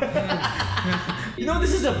 You know,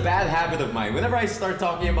 this is a bad habit of mine. Whenever I start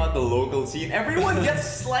talking about the local scene, everyone gets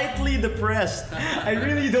slightly depressed. I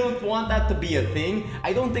really don't want that to be a thing.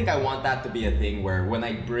 I don't think I want that to be a thing where when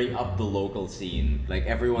I bring up the local scene, like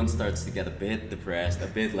everyone starts to get a bit depressed, a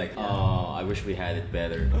bit like, oh, I wish we had it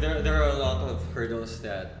better. There are a lot of hurdles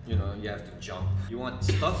that you have to jump. You want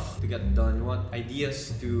stuff to get done. You want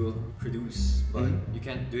ideas to produce, but you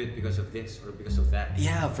can't do it because of this or because of that.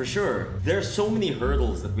 Yeah, for sure. There's so many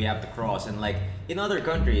hurdles that we have to cross, and like in other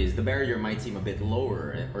countries, the barrier might seem a bit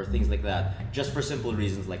lower or things like that, just for simple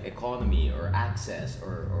reasons like economy or access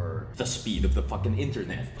or the speed of the fucking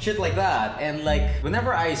internet. Shit like that. And like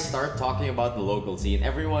whenever I start talking about the local scene,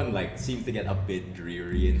 everyone like seems to get a bit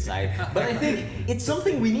dreary inside. But I think it's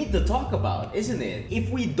something we need to talk about, isn't it? If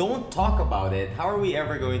we don't talk about it, how are we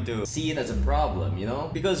ever going to see it as a problem, you know?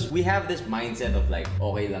 Because we have this mindset of like,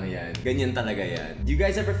 okay lang yan, ganyan talaga yan. Do you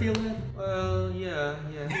guys ever feel that? Well, yeah.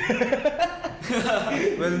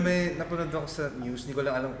 Well, may napanood ako sa news, hindi ko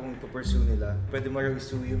lang alam kung pursue nila. Pwede mo raw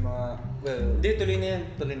isue yung mga, well, Hindi, tuloy na yan.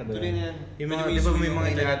 tuloy na ba? Tuloy na yan. Yung mga, Pwede di mo ba isue may yung mga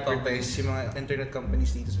internet ina-advertise yung mga internet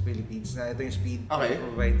companies dito sa Philippines na ito yung speed Okay. na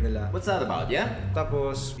provide nila. What's that about, yeah?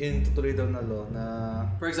 Tapos, yun tutuloy daw na law na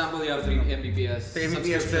For example, you have 3 Mbps. 3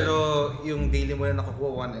 Mbps subscription. pero yung daily mo na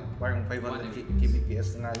nakukuha parang 500 1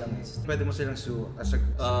 kbps na nga lang eh. Pwede mo silang sue as a...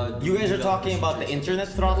 You guys are talking about the internet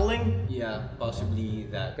throttling? Yeah, possibly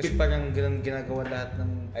that. kasi parang ganun ginagawa lahat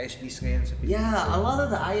ng ISPs ngayon sa Philippines. Yeah, a lot of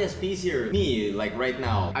the ISPs here, me, like right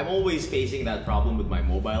now, I'm always facing that problem with my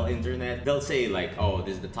mobile internet. They'll say like, oh,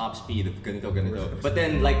 this is the top speed of ganito. But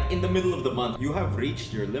then like in the middle of the month, you have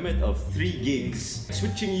reached your limit of 3 gigs,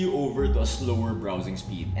 switching you over to a slower browsing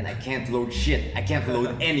speed. And I can't load shit. I can't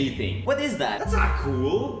load anything. What is that? That's not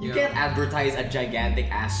cool. You Yeah. can't advertise a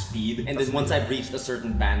gigantic ass speed and then once I've reached a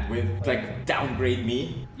certain bandwidth, like downgrade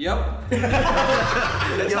me. Yep.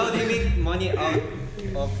 That's how they make money out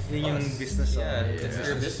of Yun yung business. Yeah, it's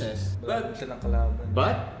their business. But silang kalaban.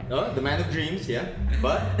 But Oh, the man of dreams, yeah.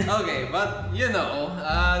 But Okay, but you know,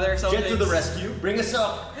 there are some Jet to the things- rescue. Bring us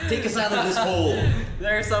up. Take us out of this hole.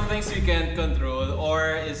 There are some things we can't control,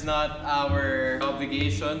 or is not our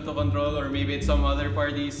obligation to control, or maybe it's some other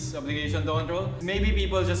party's obligation to control. Maybe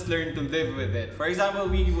people just learn to live with it. For example,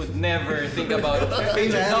 we would never think about but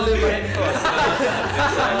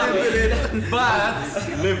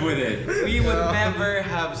Live with it. we would never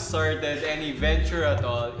have started any venture at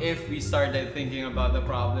all if we started thinking about the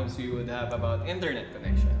problems we would have about internet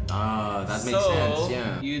connection. Ah, that makes So, sense.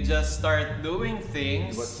 Yeah. you just start doing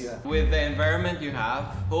things What you have. with the environment you have,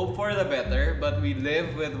 hope for the better, but we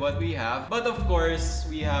live with what we have. But of course,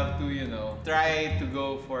 we have to, try to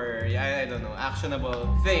go for, I don't know,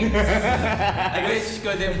 actionable things which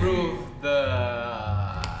could improve the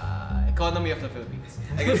economy of the Philippines.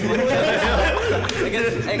 I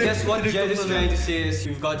guess what Jed is trying to say is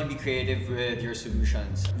you've got to be creative with your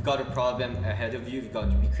solutions. You've got a problem ahead of you. You've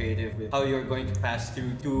got to be creative with how you're going to pass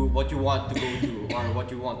through to what you want to go to or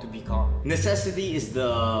what you want to become. Necessity is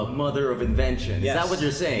the mother of invention. Yes. Is that what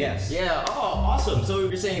you're saying? Yes. Yeah. Oh, awesome. So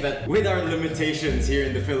you're saying that with our limitations here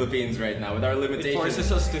in the Philippines right now, with our It limitations,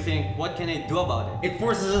 forces us to think, what can I do about it? it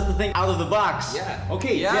forces us to think out of the box. Yeah.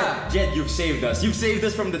 Okay. Yeah. Jed, you've saved us. You've saved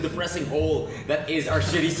us from the depressing hole that is our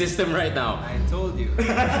shitty system right now. I told you.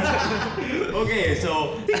 Okay,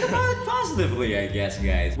 so think about it positively, I guess,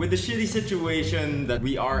 guys. With the shitty situation that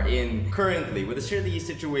we are in currently, with the shitty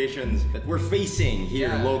situations that we're facing here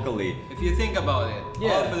Yeah. locally. If you think about it, all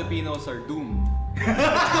Yeah. Filipinos are doomed.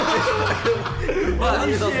 What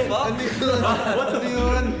the fuck?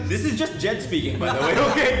 This is just Jed speaking, by the way.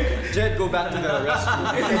 Okay. Jed, go back to the rescue.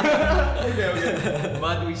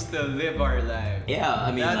 But we still live our life. Yeah,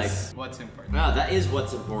 I mean, That's what's important. that is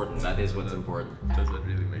what's important. That is what's important. Doesn't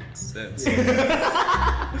really make sense. There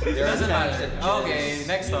are Doesn't times matter. that Okay,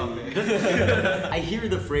 next topic. I hear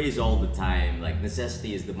the phrase all the time, like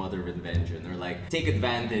necessity is the mother of invention, or like take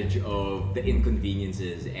advantage of the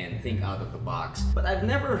inconveniences and think out of the box. But I've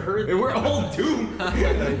never heard we're all doomed.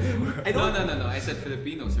 I don't. No. I said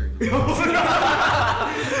Filipinos are doomed.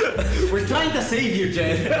 We're trying to save you,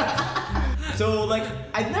 Jed. So, like,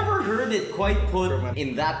 I've never heard it quite put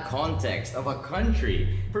in that context of a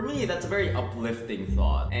country. For me, that's a very uplifting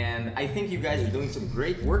thought. And I think you guys are doing some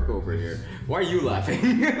great work over here. Why are you laughing?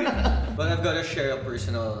 But I've got to share a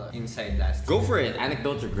personal insight last Go for it.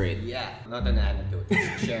 Anecdotes are great. Yeah, not an anecdote.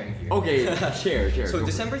 Just sharing here. Okay, share. So Go for it.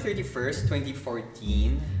 December 31st,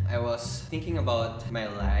 2014, I was thinking about my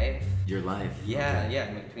life. Your life. Yeah,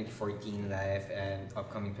 my 2014 life and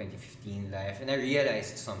upcoming 2015 life, and I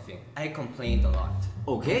realized something. I complained a lot.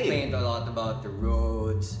 Okay. Complained a lot about the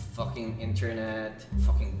roads, fucking internet,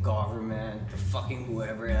 fucking government, the fucking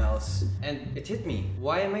whoever else. And it hit me.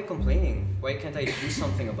 Why am I complaining? Why can't I do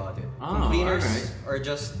something about it? Complainers alright. are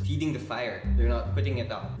just feeding the fire. They're not putting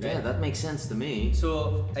it out. Yeah, that makes sense to me.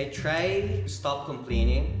 So I try to stop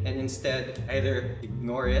complaining and instead either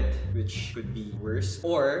ignore it, which could be worse,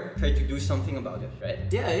 or try to do something about it, right?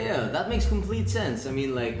 Yeah, that makes complete sense. I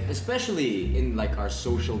mean, like, especially in like our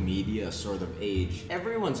social media sort of age,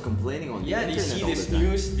 everyone's complaining on the Yeah, they internet see all this the time.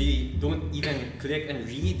 news, they don't even click and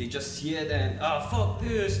read, they just see it and fuck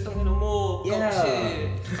this, tangina mo, Yeah. toxic,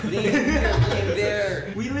 blame here, blame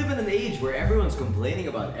there. We live in an age where everyone's complaining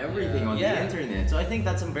about everything on the Yeah. internet, so I think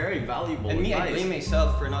that's some very valuable And me, I advice. blame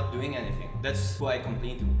myself for not doing anything. That's who I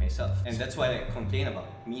complain to, myself. And that's why I complain about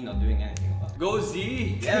me not doing anything about it. Go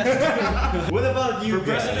Z! What about you,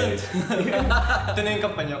 president? guys? Ito na yung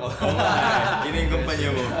kampanya ko. Yun yung kumpanya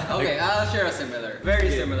mo. Okay, I'll share a similar. Very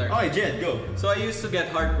similar. Okay, Jed, go. So I used to get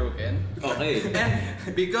heartbroken. Okay. And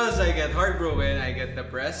because I get heartbroken, I get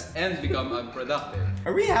depressed and become unproductive.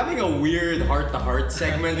 Are we having a weird heart-to-heart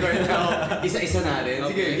segment right now? Isa-isa natin.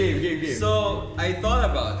 Sige, game. So I thought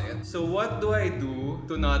about it. So what do I do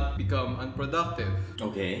to not become unproductive?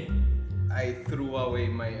 Okay. I threw away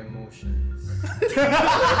my emotions.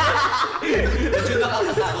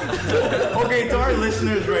 Okay, to our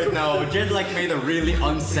listeners right now, Jed like made a really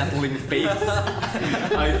unsettling face.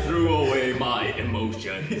 I threw away my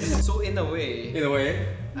emotions. So in a way, In a way.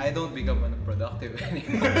 I don't become unproductive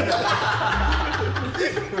anymore.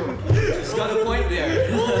 It's got a point there.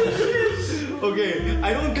 Okay,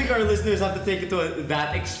 I don't think our listeners have to take it to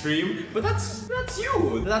that extreme, but that's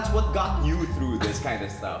you. That's what got you through this kind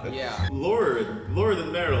of stuff. Yeah. Lord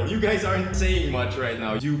and Meryl, you guys aren't saying much right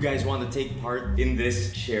now. Do you guys want to take part in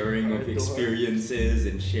this sharing of experiences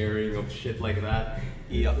and sharing of shit like that?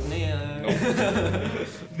 Iyak na yan.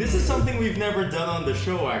 This is something we've never done on the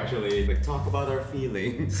show, actually. Like, talk about our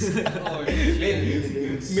feelings. Oh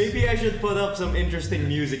shit. Maybe I should put up some interesting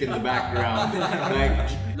music in the background.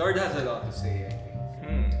 Like, Lord has a lot to say, I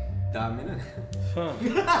think. Dami na.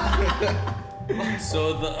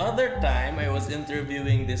 So the other time I was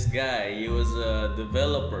interviewing this guy, he was a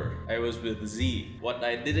developer. I was with Z. What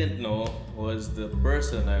I didn't know was the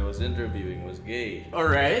person I was interviewing was gay.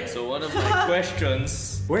 Alright. So one of my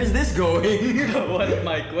questions, Where's this going? one of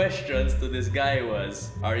my questions to this guy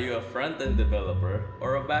was, are you a front-end developer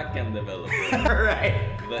or a back-end developer? Alright.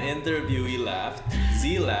 The interviewee laughed,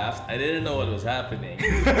 Z laughed, I didn't know what was happening.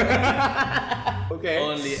 Okay.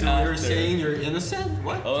 Only So after you're saying you're innocent?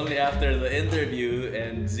 What? Only after the interview,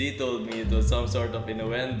 and Z told me it was some sort of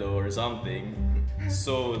innuendo or something.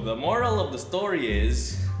 So the moral of the story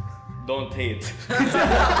is, don't hate.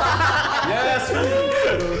 Yes!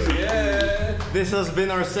 Yeah! This has been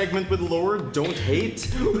our segment with Lord Don't Hate.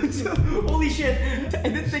 Holy shit! I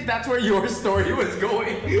didn't think that's where your story was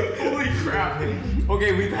going. Holy crap!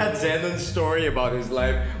 Okay, we've had Zenon's story about his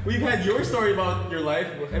life. We've had your story about your life,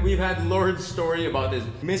 and we've had Lord's story about his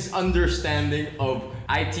misunderstanding of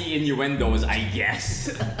IT innuendos, I guess.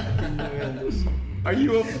 Are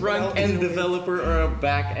you a front-end developer or a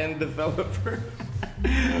back-end developer?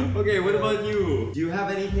 Okay, what about you? Do you have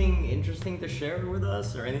anything interesting to share with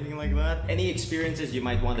us or anything like that? Any experiences you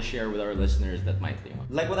might want to share with our listeners that might,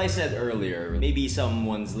 like what I said earlier, maybe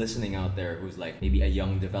someone's listening out there who's like maybe a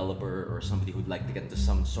young developer or somebody who'd like to get into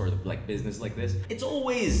some sort of like business like this. It's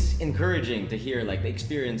always encouraging to hear like the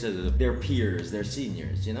experiences of their peers, their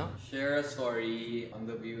seniors, you know? Share a story on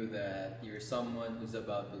the view that you're someone who's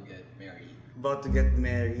about to get married. About to get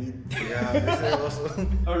married. Yeah, this is also.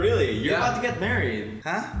 Oh really? You're Yeah. about to get married?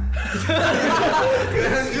 Huh?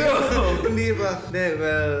 Hindi ba? Hindi,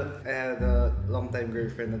 well, I had a long time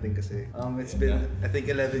girlfriend na din kasi. It's been, I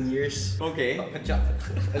think, 11 years. Okay.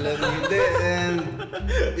 11 years. And,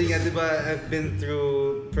 yun nga, di ba, I've been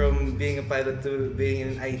through from being a pilot to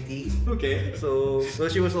being in IT. Okay. So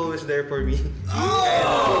she was always there for me.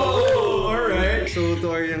 Oh! Alright. So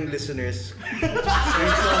to our young listeners,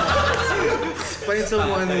 find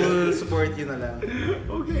someone who will support you na lang.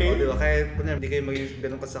 Okay. O, diba? Kahit kung hindi kayo maging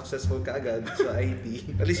ganun ka-successful kaagad sa IT,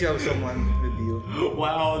 at least you have someone with you.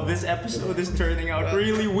 Wow, this episode is turning out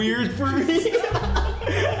really weird for me.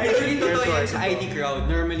 Actually, totoo yan sa Ito. IT crowd.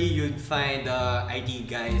 Normally, you'd find IT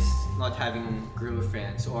guys not having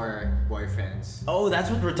girlfriends or boyfriends. Oh, that's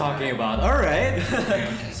what we're talking about. All right.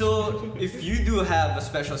 So, if you do have a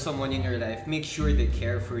special someone in your life, make sure they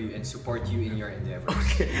care for you and support you in your endeavors.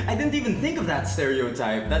 I didn't even think of that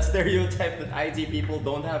stereotype. That stereotype that IT people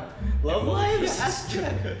don't have love lives.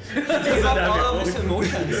 Give up all of his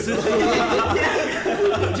emotions.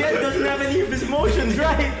 Jed doesn't have any of his emotions,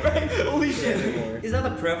 right? Holy shit. Is that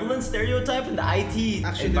a prevalent stereotype in the IT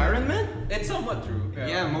environment? It's somewhat true.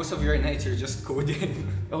 Yeah, most of your nights you're just coding.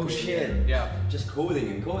 Oh shit. Yeah. Just coding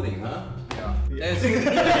and coding, huh? Yeah.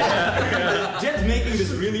 Jed's making this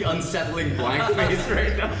really unsettling blank face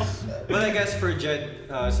right now. Well, I guess for Jed,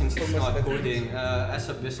 since it's not coding, as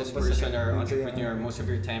a business person or entrepreneur, most of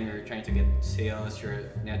your time you're trying to get sales, you're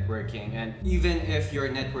networking, and even if you're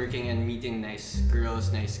networking and meeting nice girls,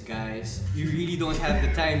 nice guys, you really don't have the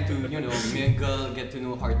time to, mingle, get to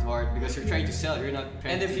know heart to heart because you're trying to sell. You're not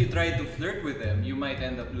trying And to if you try to flirt with them, you might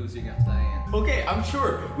end up losing a client. Okay, I'm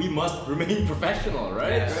sure we must remain professional,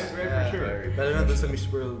 right? Yes. Right, for sure. Lalo na dun sa Miss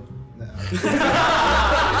World. That's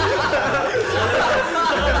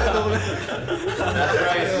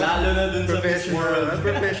right. Lalo na dun sa Miss World.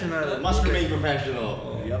 Professional. Must remain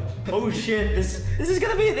professional. Oh shit, this is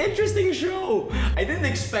gonna be an interesting show. I didn't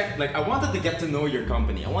expect, I wanted to get to know your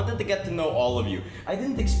company. I wanted to get to know all of you. I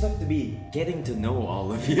didn't expect to be getting to know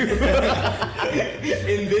all of you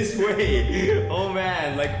in this way. Oh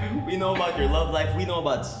man, we know about your love life, we know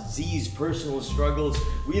about Z's personal struggles,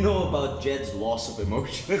 we know about Jed's loss of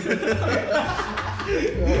emotion.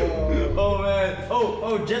 Oh man,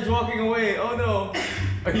 oh, Jed's walking away, oh no.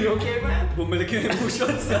 Are you okay, man? bumalik yung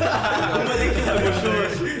emotions. Bumalik yung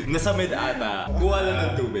emotions. Nasamid ata. Kuha lang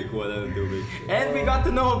ng tubig. And we got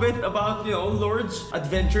to know a bit about, Lord's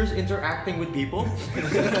adventures interacting with people.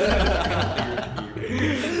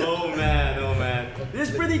 Oh man. This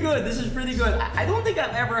is pretty good. I don't think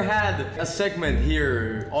I've ever had a segment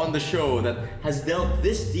here on the show that has delved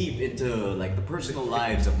this deep into, the personal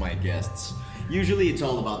lives of my guests. Usually it's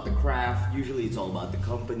all about the craft, usually it's all about the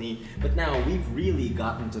company, but now we've really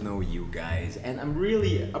gotten to know you guys, and I'm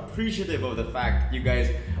really appreciative of the fact that you guys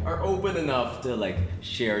are open enough to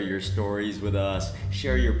share your stories with us,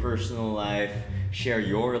 share your personal life, share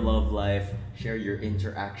your love life, share your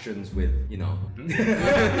interactions with,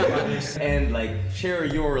 and share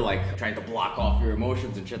your trying to block off your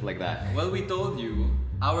emotions and shit like that. Well, we told you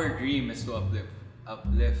our dream is to uplift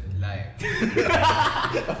Uplift Live.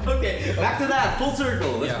 Okay, back to that. Full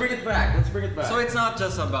circle. Let's Yeah. bring it back. Let's bring it back. So it's not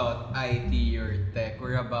just about IT or tech,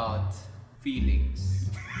 we're about feelings.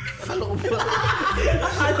 No,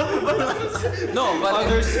 but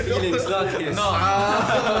Others' feelings, not his. No,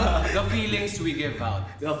 the feelings we give out.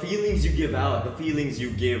 The feelings you give out, the feelings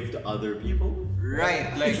you give to other people. Right,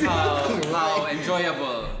 like how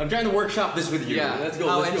enjoyable. I'm trying to workop this with you. Yeah, let's go.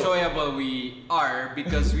 how let's go. enjoyable we are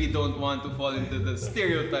because we don't want to fall into the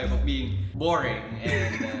stereotype of being boring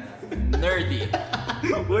and nerdy.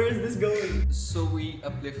 Where is this going? So we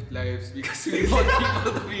uplift lives because we want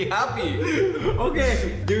people to be happy.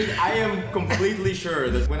 Okay, dude, I am completely sure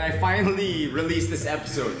that when I finally release this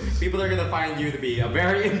episode, people are gonna find you to be a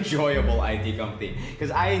very enjoyable IT company.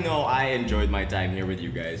 Because I know I enjoyed my time here with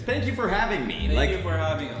you guys. Thank you for having me. Thank you for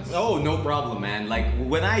having us. Oh, no problem, man. Like,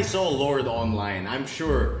 when I saw Lord Online, I'm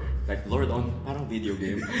sure, like, Lord On, parang video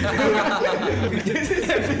game.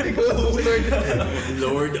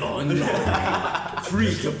 Lord Online.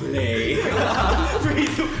 Free to play. Free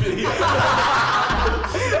to play.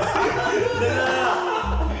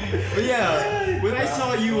 But yeah, when I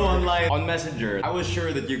saw you online on Messenger, I was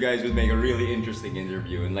sure that you guys would make a really interesting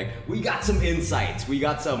interview. And like, we got some insights. We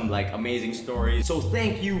got some like amazing stories. So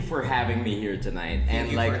thank you for having me here tonight.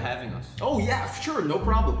 Thank you like, for having us. oh yeah, sure, no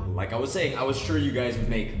problem. Like I was saying, I was sure you guys would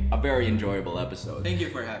make a very enjoyable episode. Thank you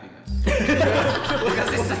for having us.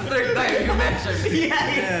 Because it's the third time you mentioned me.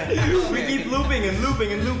 Yeah. We keep looping and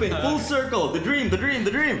looping and looping. Full circle. The dream, the dream,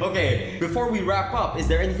 the dream. Okay, before we wrap up, is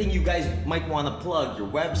there anything you guys might want to plug? Your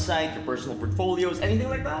website, your personal portfolios, anything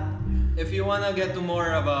like that? If you wanna get to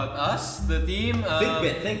more about us, the team,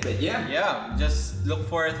 ThinkBit, yeah. yeah, just look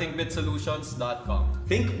for thinkbitsolutions.com.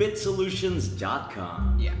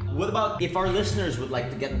 ThinkBitSolutions.com. Yeah. What about if our listeners would like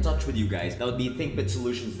to get in touch with you guys? That would be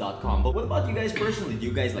thinkbitsolutions.com. But what about you guys personally? Do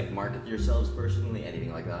you guys like market yourselves personally?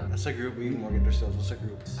 Anything like that? As a group, we market ourselves as a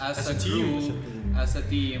group. As a team. As a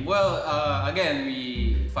team. Well, again,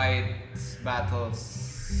 we fight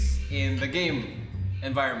battles in the game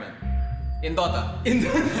environment. In Dota.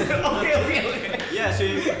 Okay. Yeah, so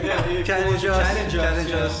you Challenge us.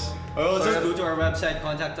 challenge us. Oh, Just so go to our website,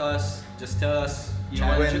 contact us, just tell us. You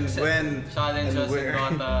challenge When Challenge and us in where.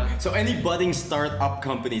 Dota. So any budding startup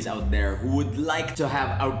companies out there who would like to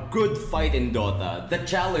have a good fight in Dota, the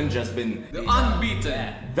challenge has been The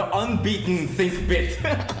unbeaten. the unbeaten ThinkBit.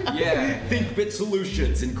 Yeah. ThinkBit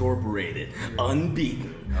Solutions Incorporated.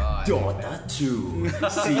 Unbeaten. Dota 2.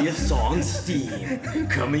 See us on Steam.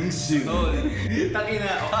 Coming soon.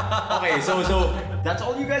 Takina. Okay, so that's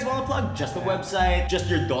all you guys want to plug? Just the website, just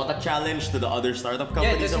your Dota challenge to the other startup Yeah,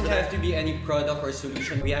 companies it doesn't over there? have to be any product or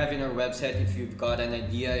solution we have in our website. If you've got an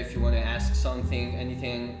idea, if you want to ask something,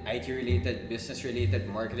 anything IT related, business related,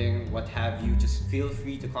 marketing, what have you, just feel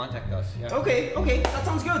free to contact us. Yeah. Okay, that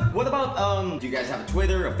sounds good. What about do you guys have a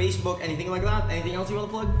Twitter, a Facebook, anything like that? Anything else you want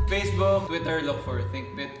to plug? Facebook, Twitter, look for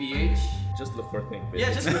ThinkBitPH. Just look for ThinkBit.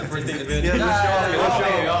 Yeah, just look for ThinkBit.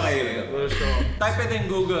 Okay. Type it in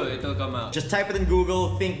Google, it'll come out. Just type it in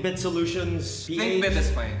Google, ThinkBit Solutions. PH. ThinkBit is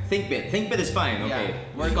fine. ThinkBit is fine, okay. Yeah,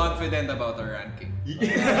 we're confident about our ranking.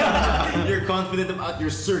 You're confident about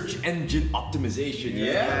your search engine optimization,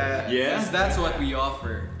 yeah? Because that's what we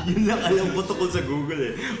offer. Yun lang alam ko tungkol sa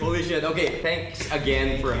Google eh. Holy shit. Okay, thanks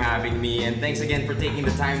again for having me and thanks again for taking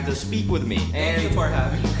the time to speak with me. Thank you for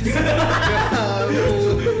having us.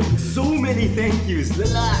 So many thank yous.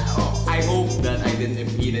 Oh, I hope that I didn't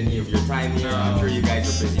impede any of your time here. I'm sure you guys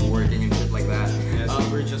are busy working and shit like that. Yes, we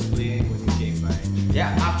were just playing when we came by.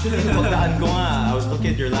 Yeah, actually, pagdaan ko nga, I was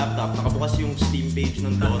looking at your laptop, nakabukas yung Steam page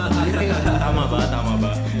ng Dota. Tama ba?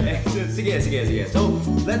 Sige. So,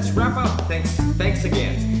 let's wrap up. Thanks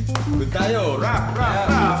again. Good tayo. Wrap.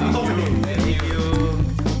 Thank you.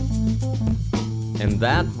 And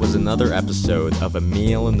that was another episode of A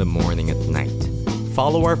Meal in the Morning at Night.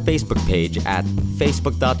 Follow our Facebook page at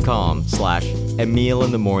facebook.com/A Meal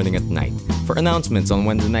in the Morning at Night for announcements on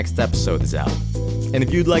when the next episode is out. And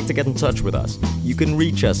if you'd like to get in touch with us, you can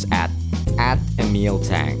reach us at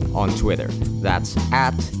 @EmilTang on Twitter. That's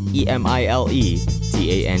at EMILETANG.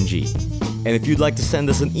 And if you'd like to send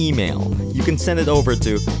us an email, you can send it over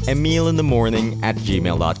to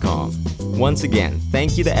emilinthemorning@gmail.com. Once again,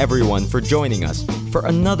 thank you to everyone for joining us for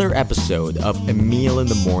another episode of A Meal in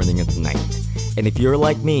the Morning at Night. And if you're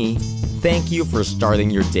like me, thank you for starting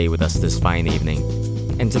your day with us this fine evening.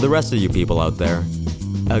 And to the rest of you people out there,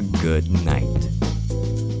 a good night.